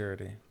about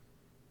security.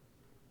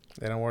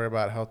 They don't worry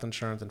about health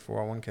insurance and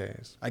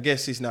 401ks. I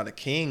guess he's not a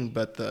king,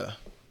 but the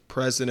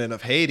president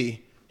of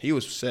Haiti, he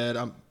was said,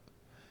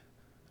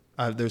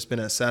 there's been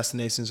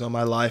assassinations on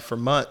my life for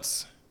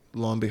months.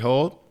 Lo and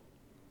behold,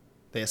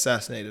 they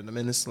assassinated him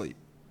in his sleep.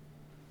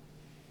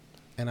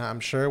 And I'm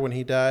sure when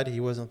he died, he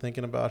wasn't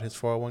thinking about his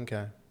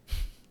 401k.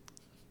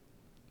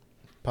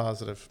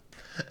 Positive.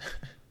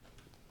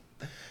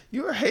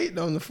 You are hating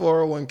on the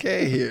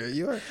 401k here.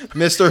 You're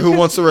Mr. Who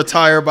wants to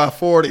retire by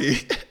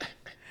 40.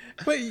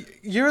 But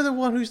you're the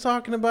one who's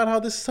talking about how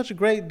this is such a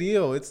great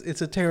deal.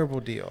 It's a terrible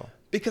deal.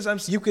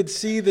 Because You could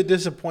see the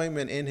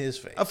disappointment in his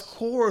face. Of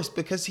course,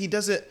 because he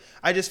doesn't.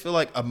 I just feel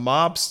like a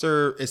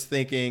mobster is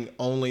thinking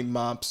only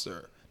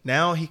mobster.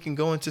 Now he can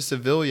go into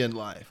civilian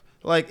life.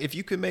 Like, if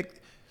you could make.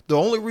 The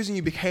only reason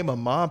you became a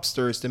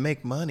mobster is to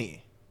make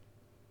money.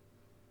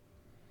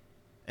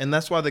 And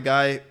that's why the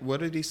guy. What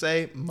did he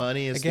say?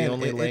 Money is the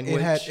only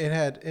language. It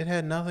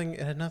had nothing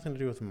to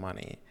do with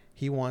money.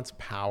 He wants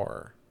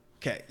power.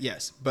 Okay,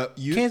 yes. But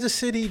you. Kansas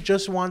City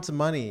just wants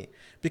money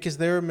because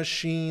they're a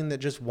machine that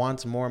just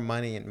wants more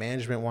money, and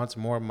management wants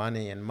more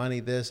money, and money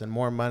this and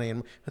more money.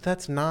 But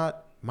that's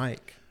not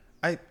Mike.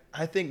 I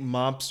think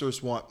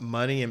mobsters want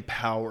money and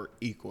power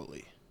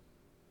equally.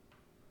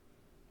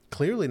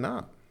 Clearly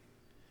not.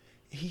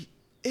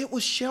 It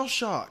was shell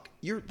shock.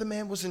 The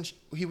man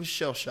he was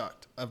shell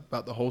shocked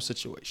about the whole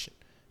situation.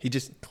 He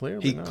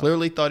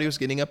clearly thought he was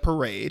getting a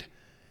parade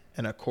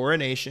and a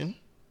coronation,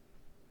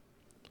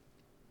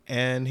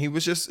 and he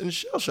was just in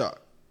shell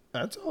shock.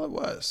 That's all it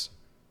was.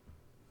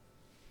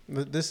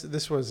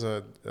 This was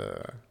a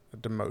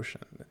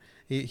demotion.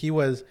 He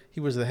was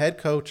the head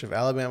coach of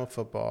Alabama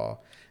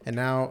football, and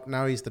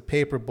now he's the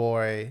paper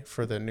boy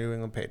for the New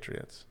England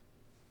Patriots.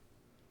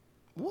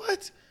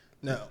 What?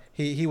 No.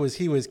 He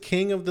was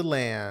king of the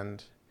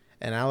land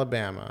in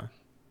Alabama.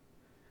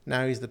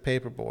 Now he's the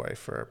paper boy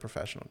for a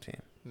professional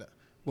team. No.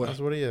 That's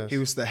what he is. He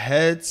was the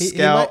head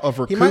scout of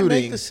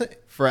recruiting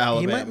for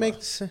Alabama.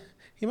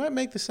 He might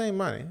make the same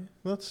money.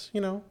 Let's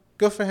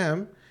go for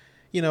him.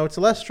 It's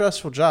a less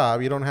stressful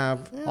job. You don't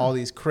have all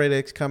these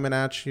critics coming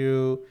at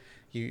you.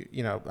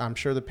 I'm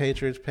sure the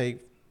Patriots pay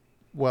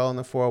well in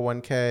the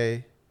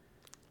 401k.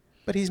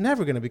 But he's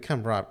never going to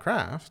become Rob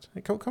Kraft.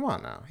 Come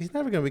on now. He's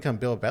never going to become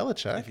Bill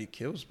Belichick. If he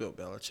kills Bill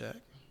Belichick.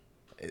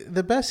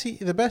 The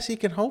best he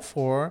can hope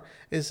for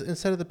is,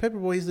 instead of the paper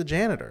boy, he's the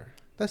janitor.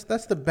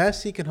 That's the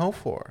best he can hope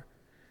for.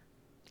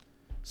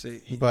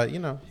 See,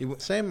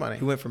 same money.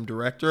 He went from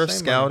director of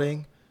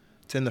scouting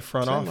to in the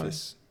front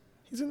office.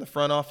 He's in the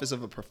front office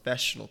of a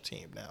professional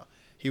team now.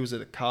 He was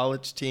at a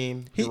college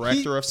team,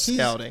 director of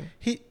scouting.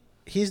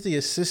 He's the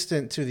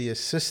assistant to the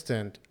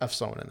assistant of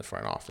someone in the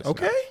front office.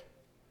 Okay. Now.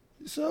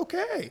 It's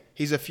okay.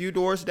 He's a few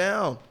doors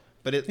down.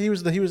 But he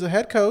was the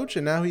head coach,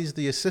 and now he's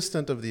the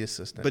assistant of the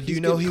assistant. But do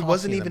you know he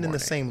wasn't even in the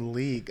same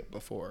league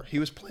before? He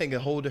was playing a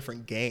whole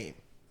different game.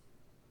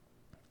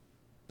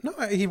 No,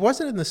 he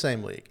wasn't in the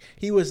same league.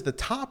 He was the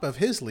top of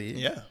his league.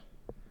 Yeah.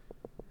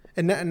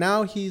 And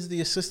now he's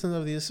the assistant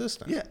of the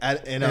assistant. Yeah,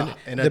 in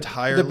an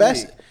entire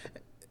league.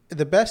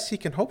 The best he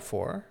can hope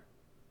for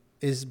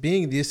is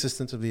being the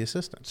assistant of the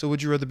assistant. So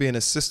would you rather be an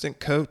assistant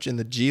coach in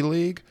the G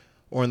League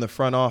or in the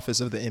front office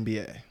of the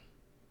NBA?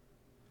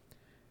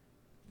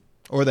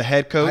 Or the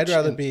head coach? I'd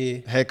rather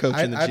be head coach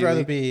in the G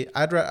League.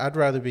 I'd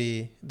rather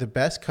be the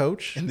best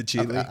coach in the G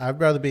League. I'd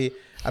rather be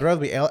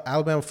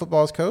Alabama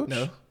football's coach.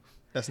 No,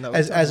 that's not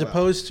what as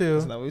opposed to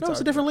it's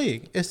a different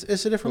league. It's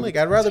a different league.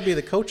 I'd rather be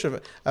the coach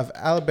of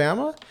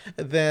Alabama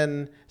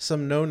than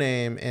some no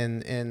name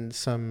in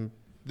some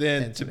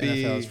to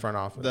be NFL's front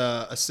office.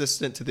 The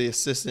assistant to the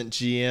assistant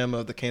GM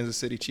of the Kansas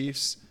City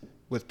Chiefs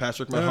with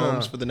Patrick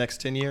Mahomes for the next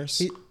 10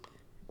 years.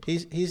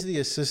 He's the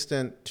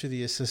assistant to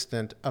the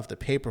assistant of the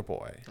paper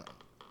boy.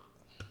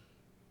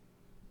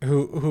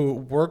 Who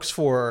works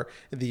for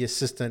the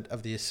assistant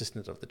of the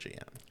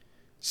GM.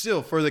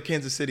 Still for the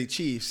Kansas City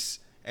Chiefs,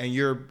 and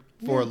you're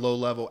for a low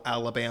level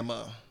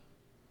Alabama.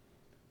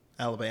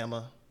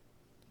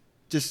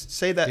 Just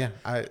say that. Yeah,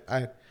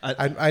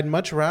 I'd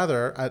much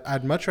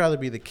rather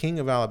be the king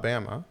of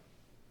Alabama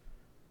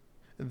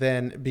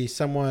than be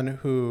someone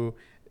who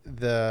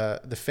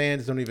the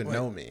fans don't even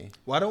know me.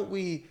 Why don't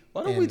we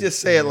just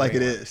say it like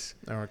it is?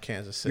 Or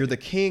Kansas City. You're the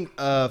king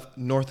of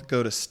North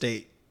Dakota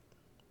State.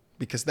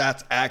 Because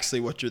that's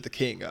actually what you're the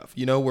king of.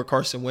 You know where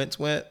Carson Wentz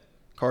went?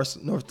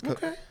 North Dakota.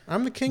 Okay,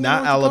 I'm the king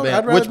not of North Dakota.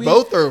 Alabama, which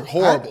both are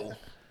horrible.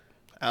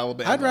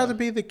 Alabama. I'd rather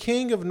be the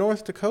king of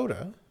North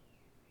Dakota.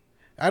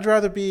 I'd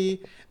rather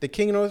be the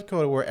king of North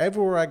Dakota, where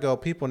everywhere I go,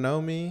 people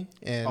know me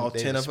and All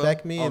they 10 of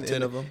respect them? me, All and,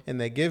 10 of them? and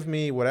they give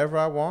me whatever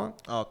I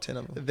want. All 10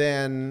 of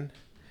them.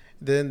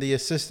 Then the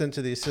assistant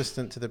to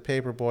the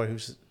paper boy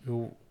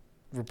who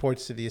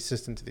reports to the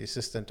assistant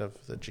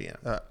of the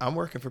GM. I'm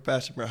working for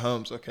Patrick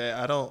Mahomes. Okay,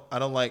 I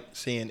don't like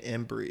seeing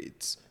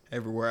inbreeds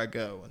everywhere I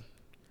go.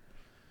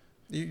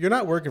 You're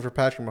not working for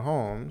Patrick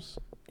Mahomes.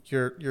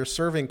 You're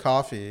serving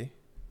coffee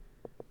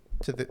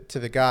to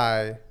the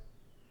guy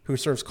who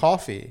serves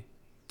coffee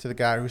to the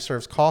guy who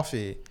serves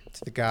coffee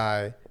to the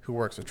guy who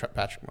works with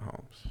Patrick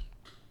Mahomes.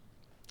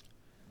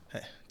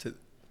 Hey,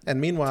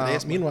 And meanwhile,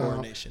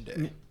 coronation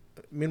day.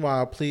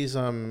 Meanwhile, please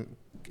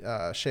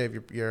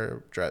shave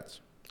your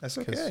dreads. That's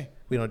okay.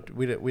 We don't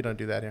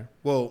do that here.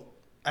 Well,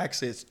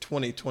 actually, it's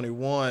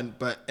 2021,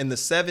 but in the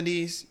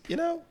 70s,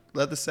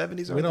 let the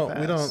 70s.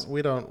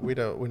 We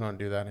don't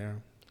do that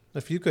here.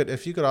 If you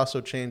could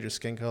also change your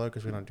skin color,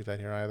 because we don't do that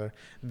here either.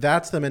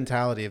 That's the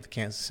mentality of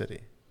Kansas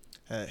City.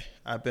 Hey,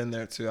 I've been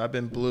there too. I've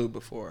been blue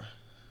before.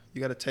 You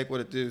got to take what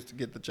it does to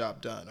get the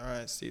job done. All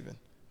right, Steven.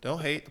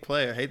 Don't hate the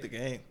player. Hate the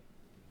game.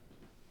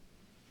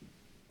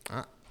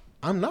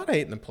 I'm not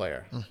hating the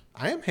player.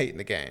 I am hating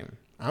the game.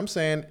 I'm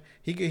saying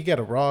he got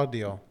a raw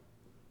deal.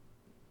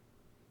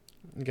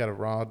 He got a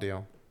raw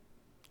deal.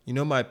 You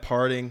know my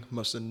parting,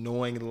 most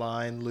annoying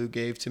line Lou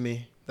gave to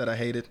me that I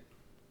hated?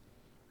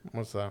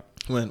 What's that?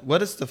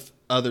 What is the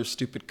other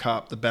stupid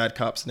cop, the bad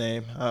cop's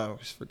name? I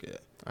always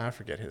forget. I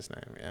forget his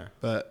name, yeah.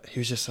 But he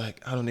was just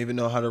like, I don't even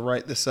know how to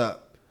write this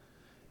up.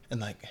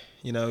 And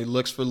he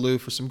looks for Lou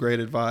for some great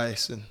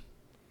advice and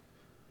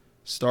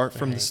start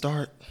from the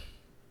start.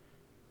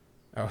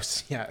 Oh,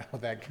 yeah. Oh,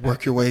 that guy.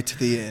 Work your way to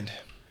the end.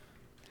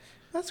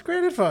 That's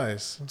great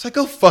advice. It's like,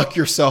 go fuck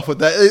yourself with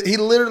that. He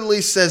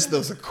literally says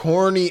those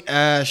corny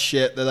ass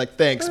shit. They're like,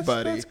 thanks,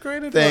 buddy. That's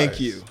great advice.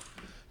 Thank you.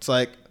 It's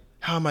like,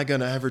 how am I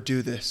going to ever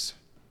do this?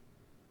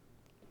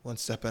 One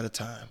step at a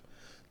time.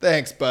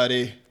 Thanks,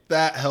 buddy.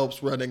 That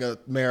helps running a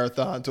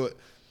marathon to it.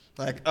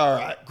 Like, all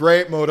right,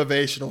 great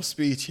motivational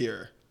speech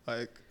here.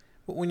 Like,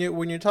 when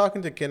you're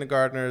talking to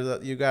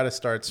kindergartners, you got to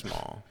start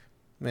small.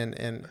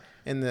 And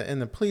in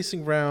the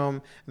policing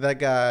realm, that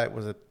guy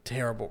was a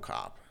terrible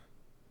cop.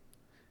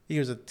 He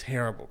was a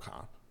terrible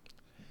cop.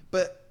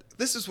 But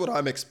this is what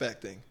I'm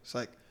expecting. It's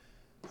like,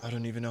 I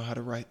don't even know how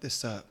to write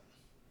this up.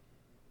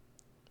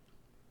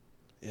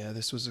 Yeah,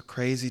 this was a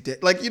crazy day.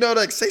 Like,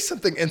 say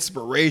something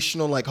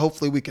inspirational. Like,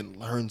 hopefully we can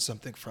learn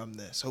something from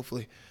this.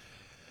 Hopefully,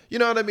 you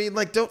know what I mean?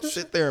 Like, don't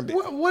sit there and be.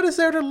 What is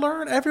there to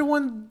learn?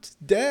 Everyone's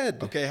dead.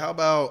 Okay, how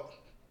about,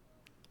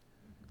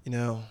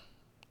 in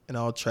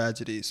all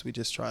tragedies, we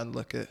just try and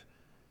look at,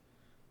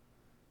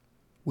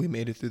 we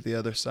made it through the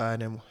other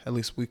side and at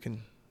least we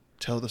can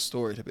tell the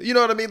story to be. You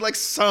know what I mean? Like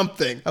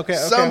something. Okay.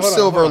 Some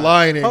silver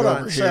lining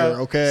over here.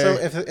 Okay.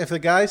 So if the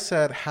guy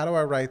said, "How do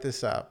I write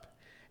this up?"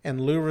 and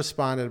Lou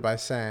responded by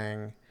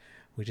saying,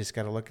 "We just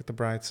got to look at the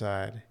bright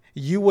side,"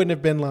 you wouldn't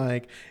have been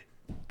like,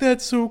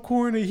 "That's so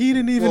corny. He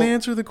didn't even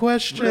answer the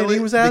question. Really? He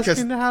was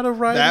asking how to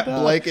write that it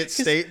up." blanket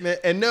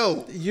statement. And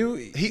no,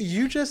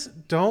 you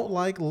just don't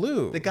like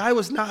Lou. The guy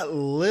was not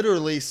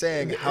literally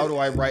saying, "How do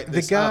I write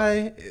this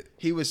up?"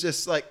 He was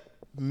just like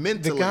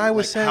mentally. The guy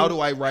was saying, "How do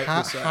I write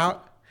this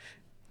up?"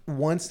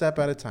 One step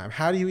at a time.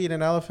 How do you eat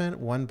an elephant?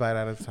 One bite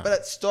at a time.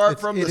 But start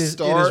from the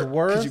start.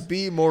 Could you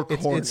be more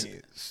corny?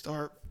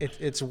 Start.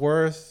 It's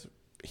worth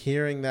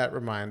hearing that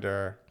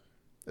reminder,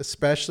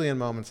 especially in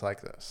moments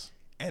like this.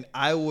 And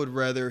I would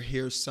rather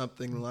hear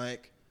something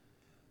like,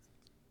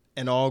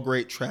 in all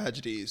great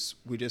tragedies,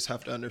 we just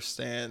have to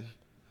understand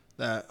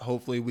that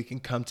hopefully we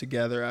can come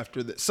together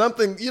after this.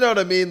 Something, you know what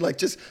I mean? Like,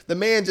 just the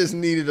man just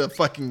needed a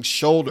fucking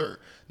shoulder,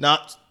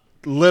 not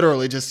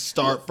literally just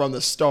start from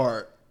the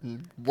start.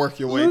 And work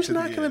your way to the end.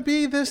 There's not going to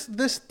be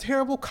this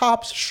terrible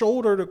cop's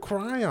shoulder to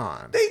cry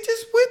on. They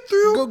just went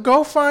through.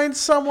 Go find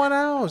someone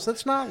else.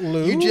 That's not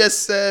Lou. You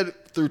just said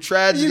through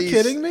tragedies. Are you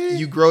kidding me?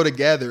 You grow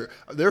together.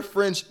 They're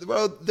friends.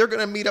 Well, they're going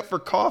to meet up for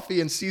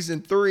coffee in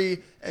season 3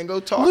 and go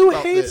talk Lou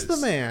about hates this.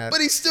 the man.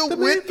 But he still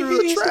went through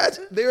the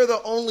tragedy. They're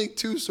the only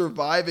 2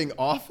 surviving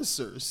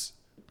officers.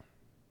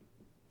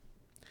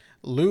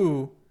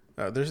 Lou,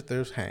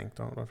 there's Hank.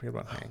 Don't forget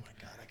about Hank. Oh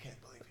my God, I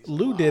can't believe he's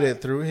Lou alive. did it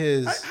through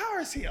his. How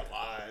is he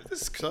alive?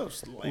 This is so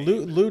lame.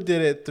 Lou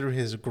did it through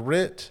his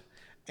grit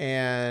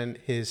and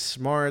his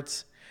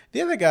smarts.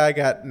 The other guy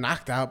got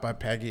knocked out by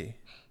Peggy.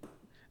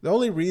 The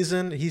only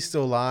reason he's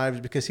still alive is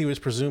because he was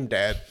presumed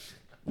dead.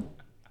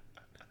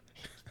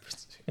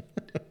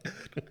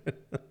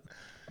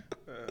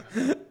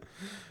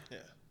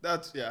 I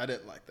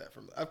didn't like that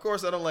from. Of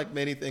course, I don't like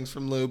many things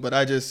from Lou, but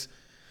I just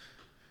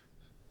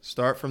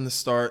start from the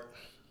start,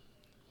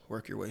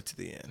 work your way to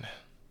the end.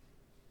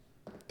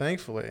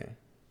 Thankfully,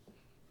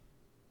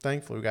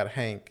 we got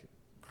Hank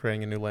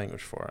creating a new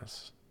language for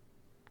us.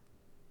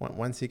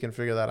 Once he can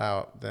figure that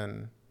out,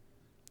 then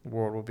the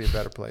world will be a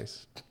better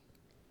place.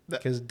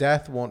 Because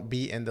death won't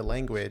be in the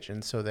language,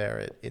 and so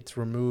it's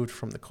removed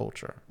from the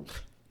culture.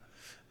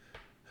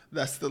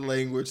 That's the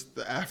language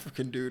the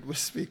African dude was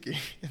speaking.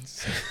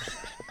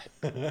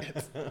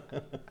 I'm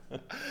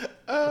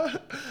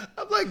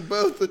like,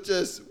 both are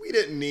just, we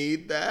didn't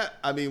need that.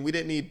 I mean, we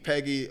didn't need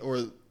Peggy or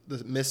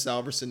the Miss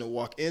Salverson to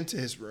walk into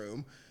his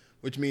room,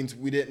 which means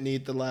we didn't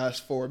need the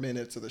last 4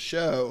 minutes of the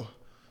show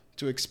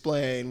to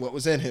explain what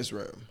was in his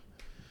room.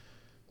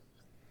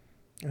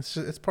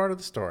 It's part of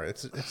the story.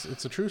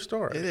 It's a true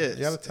story. It is.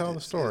 You got to tell the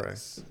story. It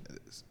is.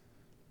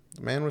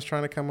 The man was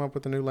trying to come up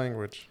with a new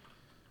language.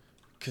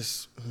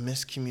 Because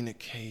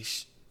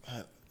miscommunication,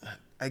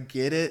 I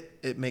get it.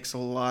 It makes a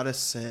lot of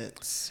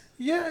sense.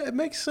 Yeah, it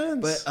makes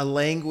sense. But a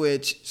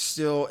language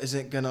still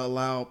isn't going to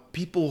allow,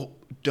 people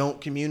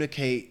don't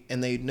communicate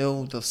and they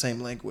know the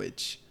same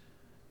language.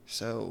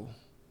 So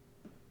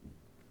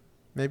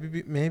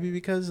maybe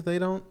because they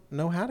don't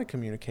know how to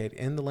communicate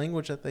in the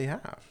language that they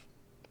have.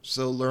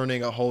 So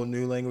learning a whole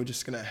new language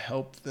is going to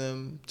help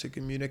them to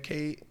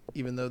communicate,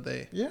 even though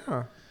they...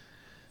 Yeah.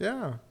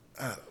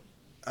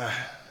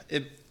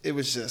 It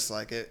was just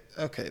like it.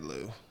 Okay,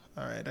 Lou.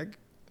 All right. All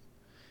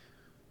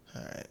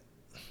right.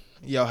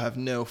 Y'all have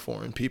no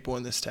foreign people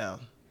in this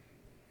town.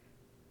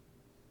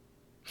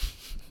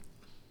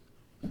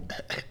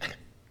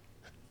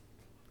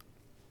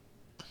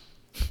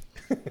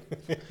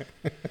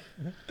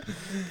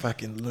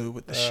 Fucking Lou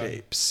with the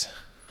shapes.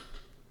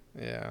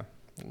 Yeah,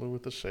 Lou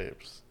with the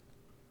shapes.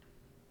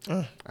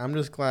 I'm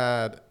just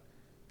glad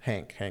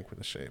Hank with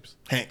the shapes.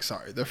 Hank,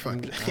 sorry, they're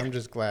fucking. I'm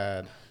just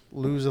glad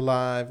Lou's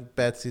alive,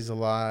 Betsy's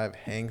alive,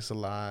 Hank's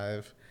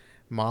alive,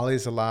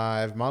 Molly's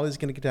alive. Molly's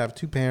gonna get to have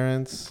two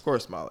parents. Of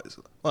course, Molly's.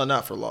 Well,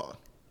 not for long.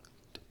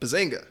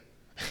 Bazinga.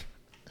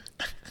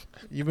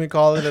 You've been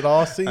calling it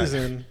all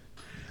season.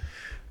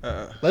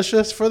 Let's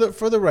just for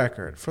the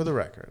record,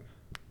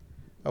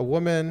 a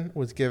woman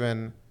was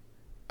given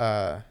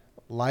a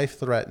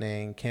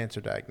life-threatening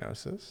cancer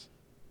diagnosis.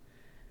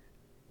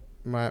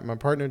 My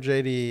partner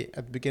JD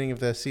at the beginning of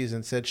the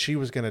season said she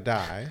was going to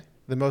die,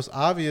 the most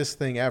obvious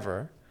thing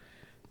ever,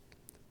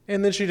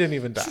 and then she didn't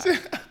even die.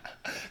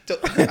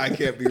 I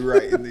can't be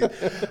right.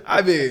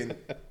 I mean,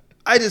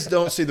 I just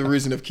don't see the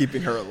reason of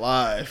keeping her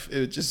alive.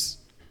 It just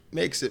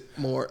makes it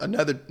more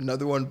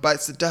another one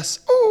bites the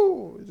dust.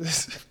 Oh,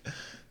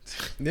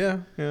 yeah.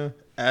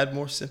 Add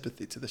more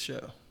sympathy to the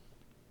show.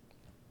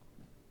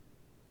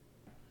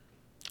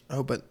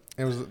 Oh, but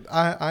it was.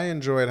 I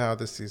enjoyed how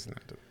this season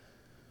ended.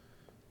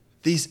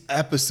 These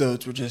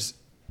episodes were just,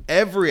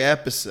 every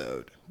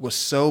episode was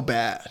so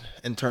bad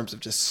in terms of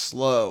just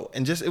slow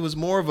and just, it was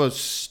more of a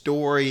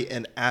story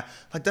and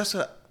like that's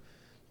what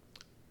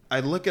I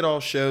look at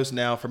all shows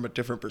now from a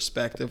different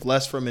perspective,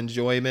 less from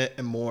enjoyment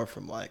and more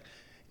from like,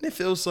 and it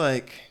feels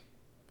like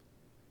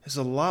there's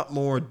a lot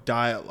more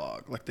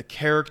dialogue. Like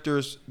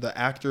the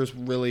actors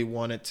really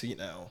wanted to,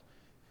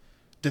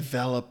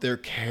 develop their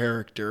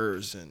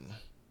characters and.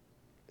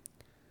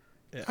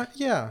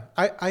 Yeah.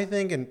 I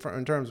think in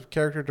terms of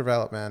character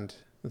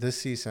development,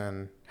 this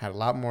season had a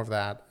lot more of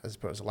that as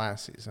opposed to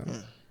last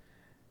season.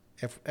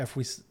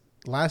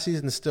 Last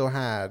season still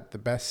had the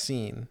best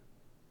scene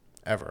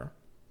ever.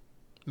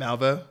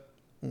 Malvo?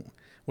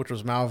 Which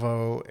was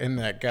Malvo and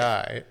that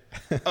guy.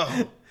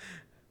 Oh.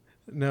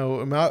 No,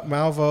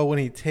 Malvo when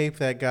he taped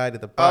that guy to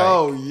the bike.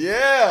 Oh,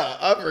 yeah.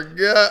 I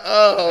forgot.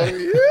 Oh,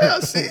 yeah.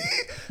 See?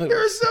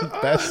 There's some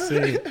best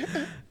scene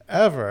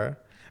ever.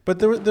 But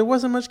there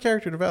wasn't much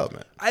character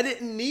development. I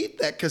didn't need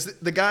that because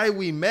the guy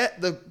we met,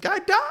 the guy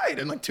died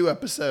in like 2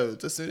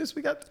 episodes as soon as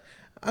we got...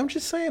 I'm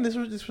just saying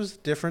this was a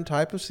different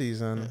type of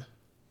season.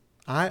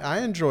 Yeah. I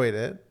enjoyed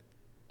it.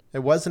 It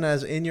wasn't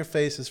as in your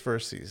face as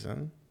first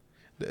season.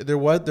 There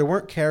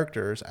weren't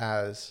characters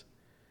as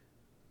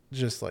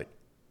just like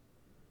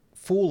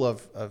full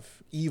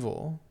of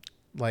evil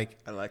like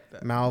I like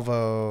that.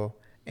 Malvo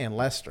and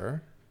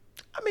Lester.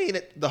 I mean,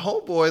 the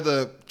homeboy,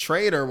 the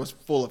trader, was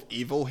full of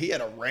evil. He had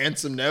a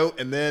ransom note,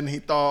 and then he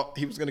thought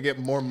he was going to get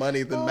more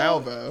money than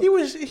Malvo. He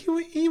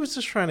was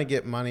just trying to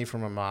get money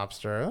from a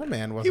mobster. That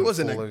man wasn't. He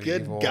wasn't full a of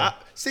good evil. guy.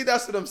 See,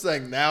 that's what I'm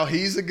saying. Now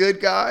he's a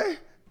good guy.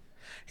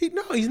 He's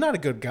not a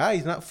good guy.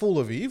 He's not full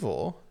of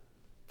evil.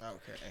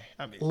 Okay,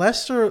 I mean,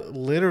 Lester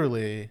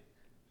literally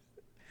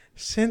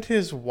sent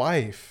his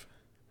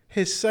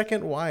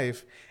second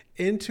wife,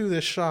 into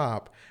the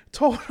shop.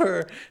 Told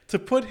her to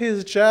put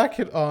his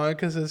jacket on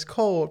because it's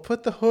cold.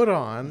 Put the hood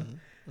on,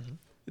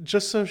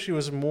 just so she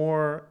was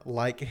more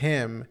like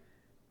him,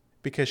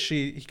 because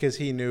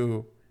he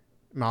knew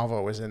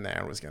Malvo was in there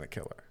and was gonna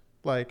kill her.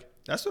 Like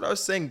that's what I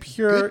was saying.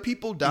 Pure good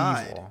people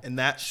died evil. in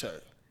that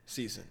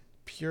season.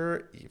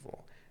 Pure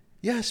evil.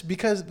 Yes,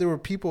 because there were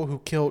people who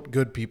killed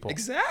good people.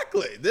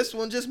 Exactly. This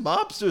one just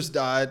mobsters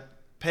died.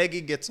 Peggy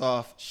gets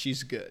off.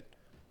 She's good.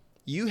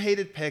 You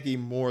hated Peggy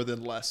more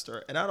than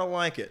Lester, and I don't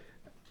like it.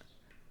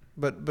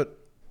 But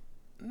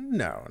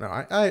no.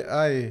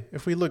 I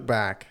if we look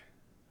back,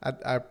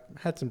 I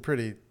had some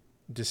pretty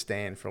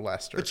disdain for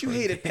Lester. But you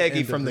hated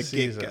Peggy from the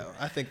get-go.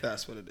 I think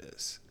that's what it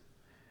is.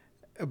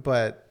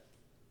 But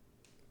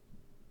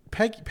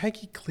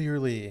Peggy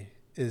clearly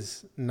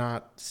is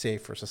not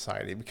safe for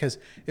society, because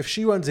if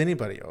she runs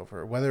anybody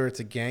over, whether it's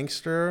a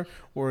gangster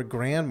or a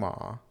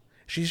grandma,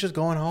 she's just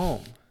going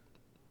home.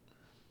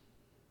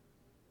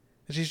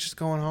 And she's just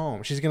going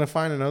home. She's going to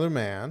find another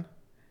man.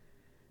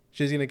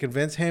 She's going to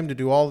convince him to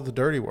do all of the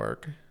dirty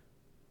work.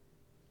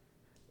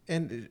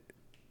 And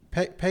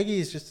Peggy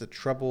is just a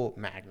trouble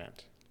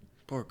magnet.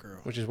 Poor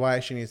girl. Which is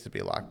why she needs to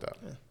be locked up.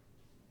 Yeah.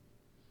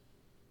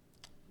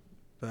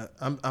 But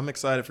I'm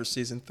excited for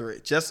season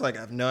 3. Just like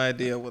I have no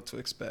idea what to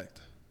expect.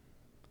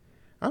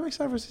 I'm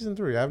excited for season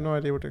 3. I have no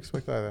idea what to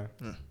expect either.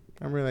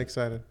 I'm really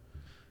excited.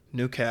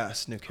 New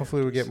cast, new characters.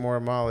 Hopefully we get more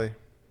of Molly.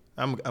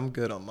 I'm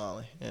good on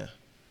Molly. Yeah,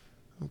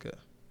 I'm good.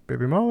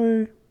 Baby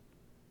Molly.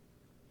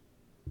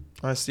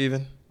 All right,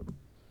 Steven.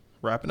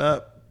 Wrapping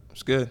up.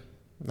 It's good.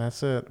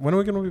 That's it. When are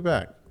we going to be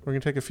back? We're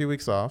going to take a few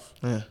weeks off.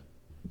 Yeah.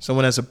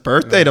 Someone has a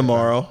birthday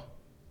tomorrow.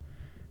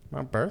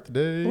 My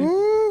birthday.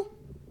 Woo!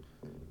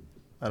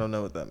 I don't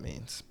know what that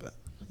means, but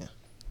yeah.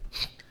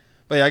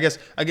 But yeah,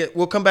 I get.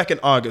 We'll come back in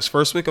August.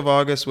 First week of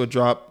August, we'll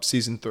drop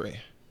season 3. How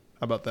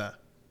about that?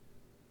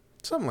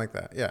 Something like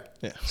that. Yeah.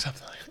 Yeah,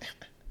 something like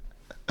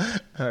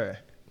that. All right.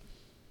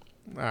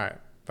 All right.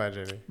 Bye,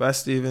 JD. Bye,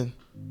 Steven.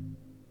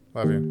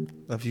 Love you.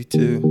 Love you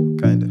too,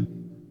 kinda.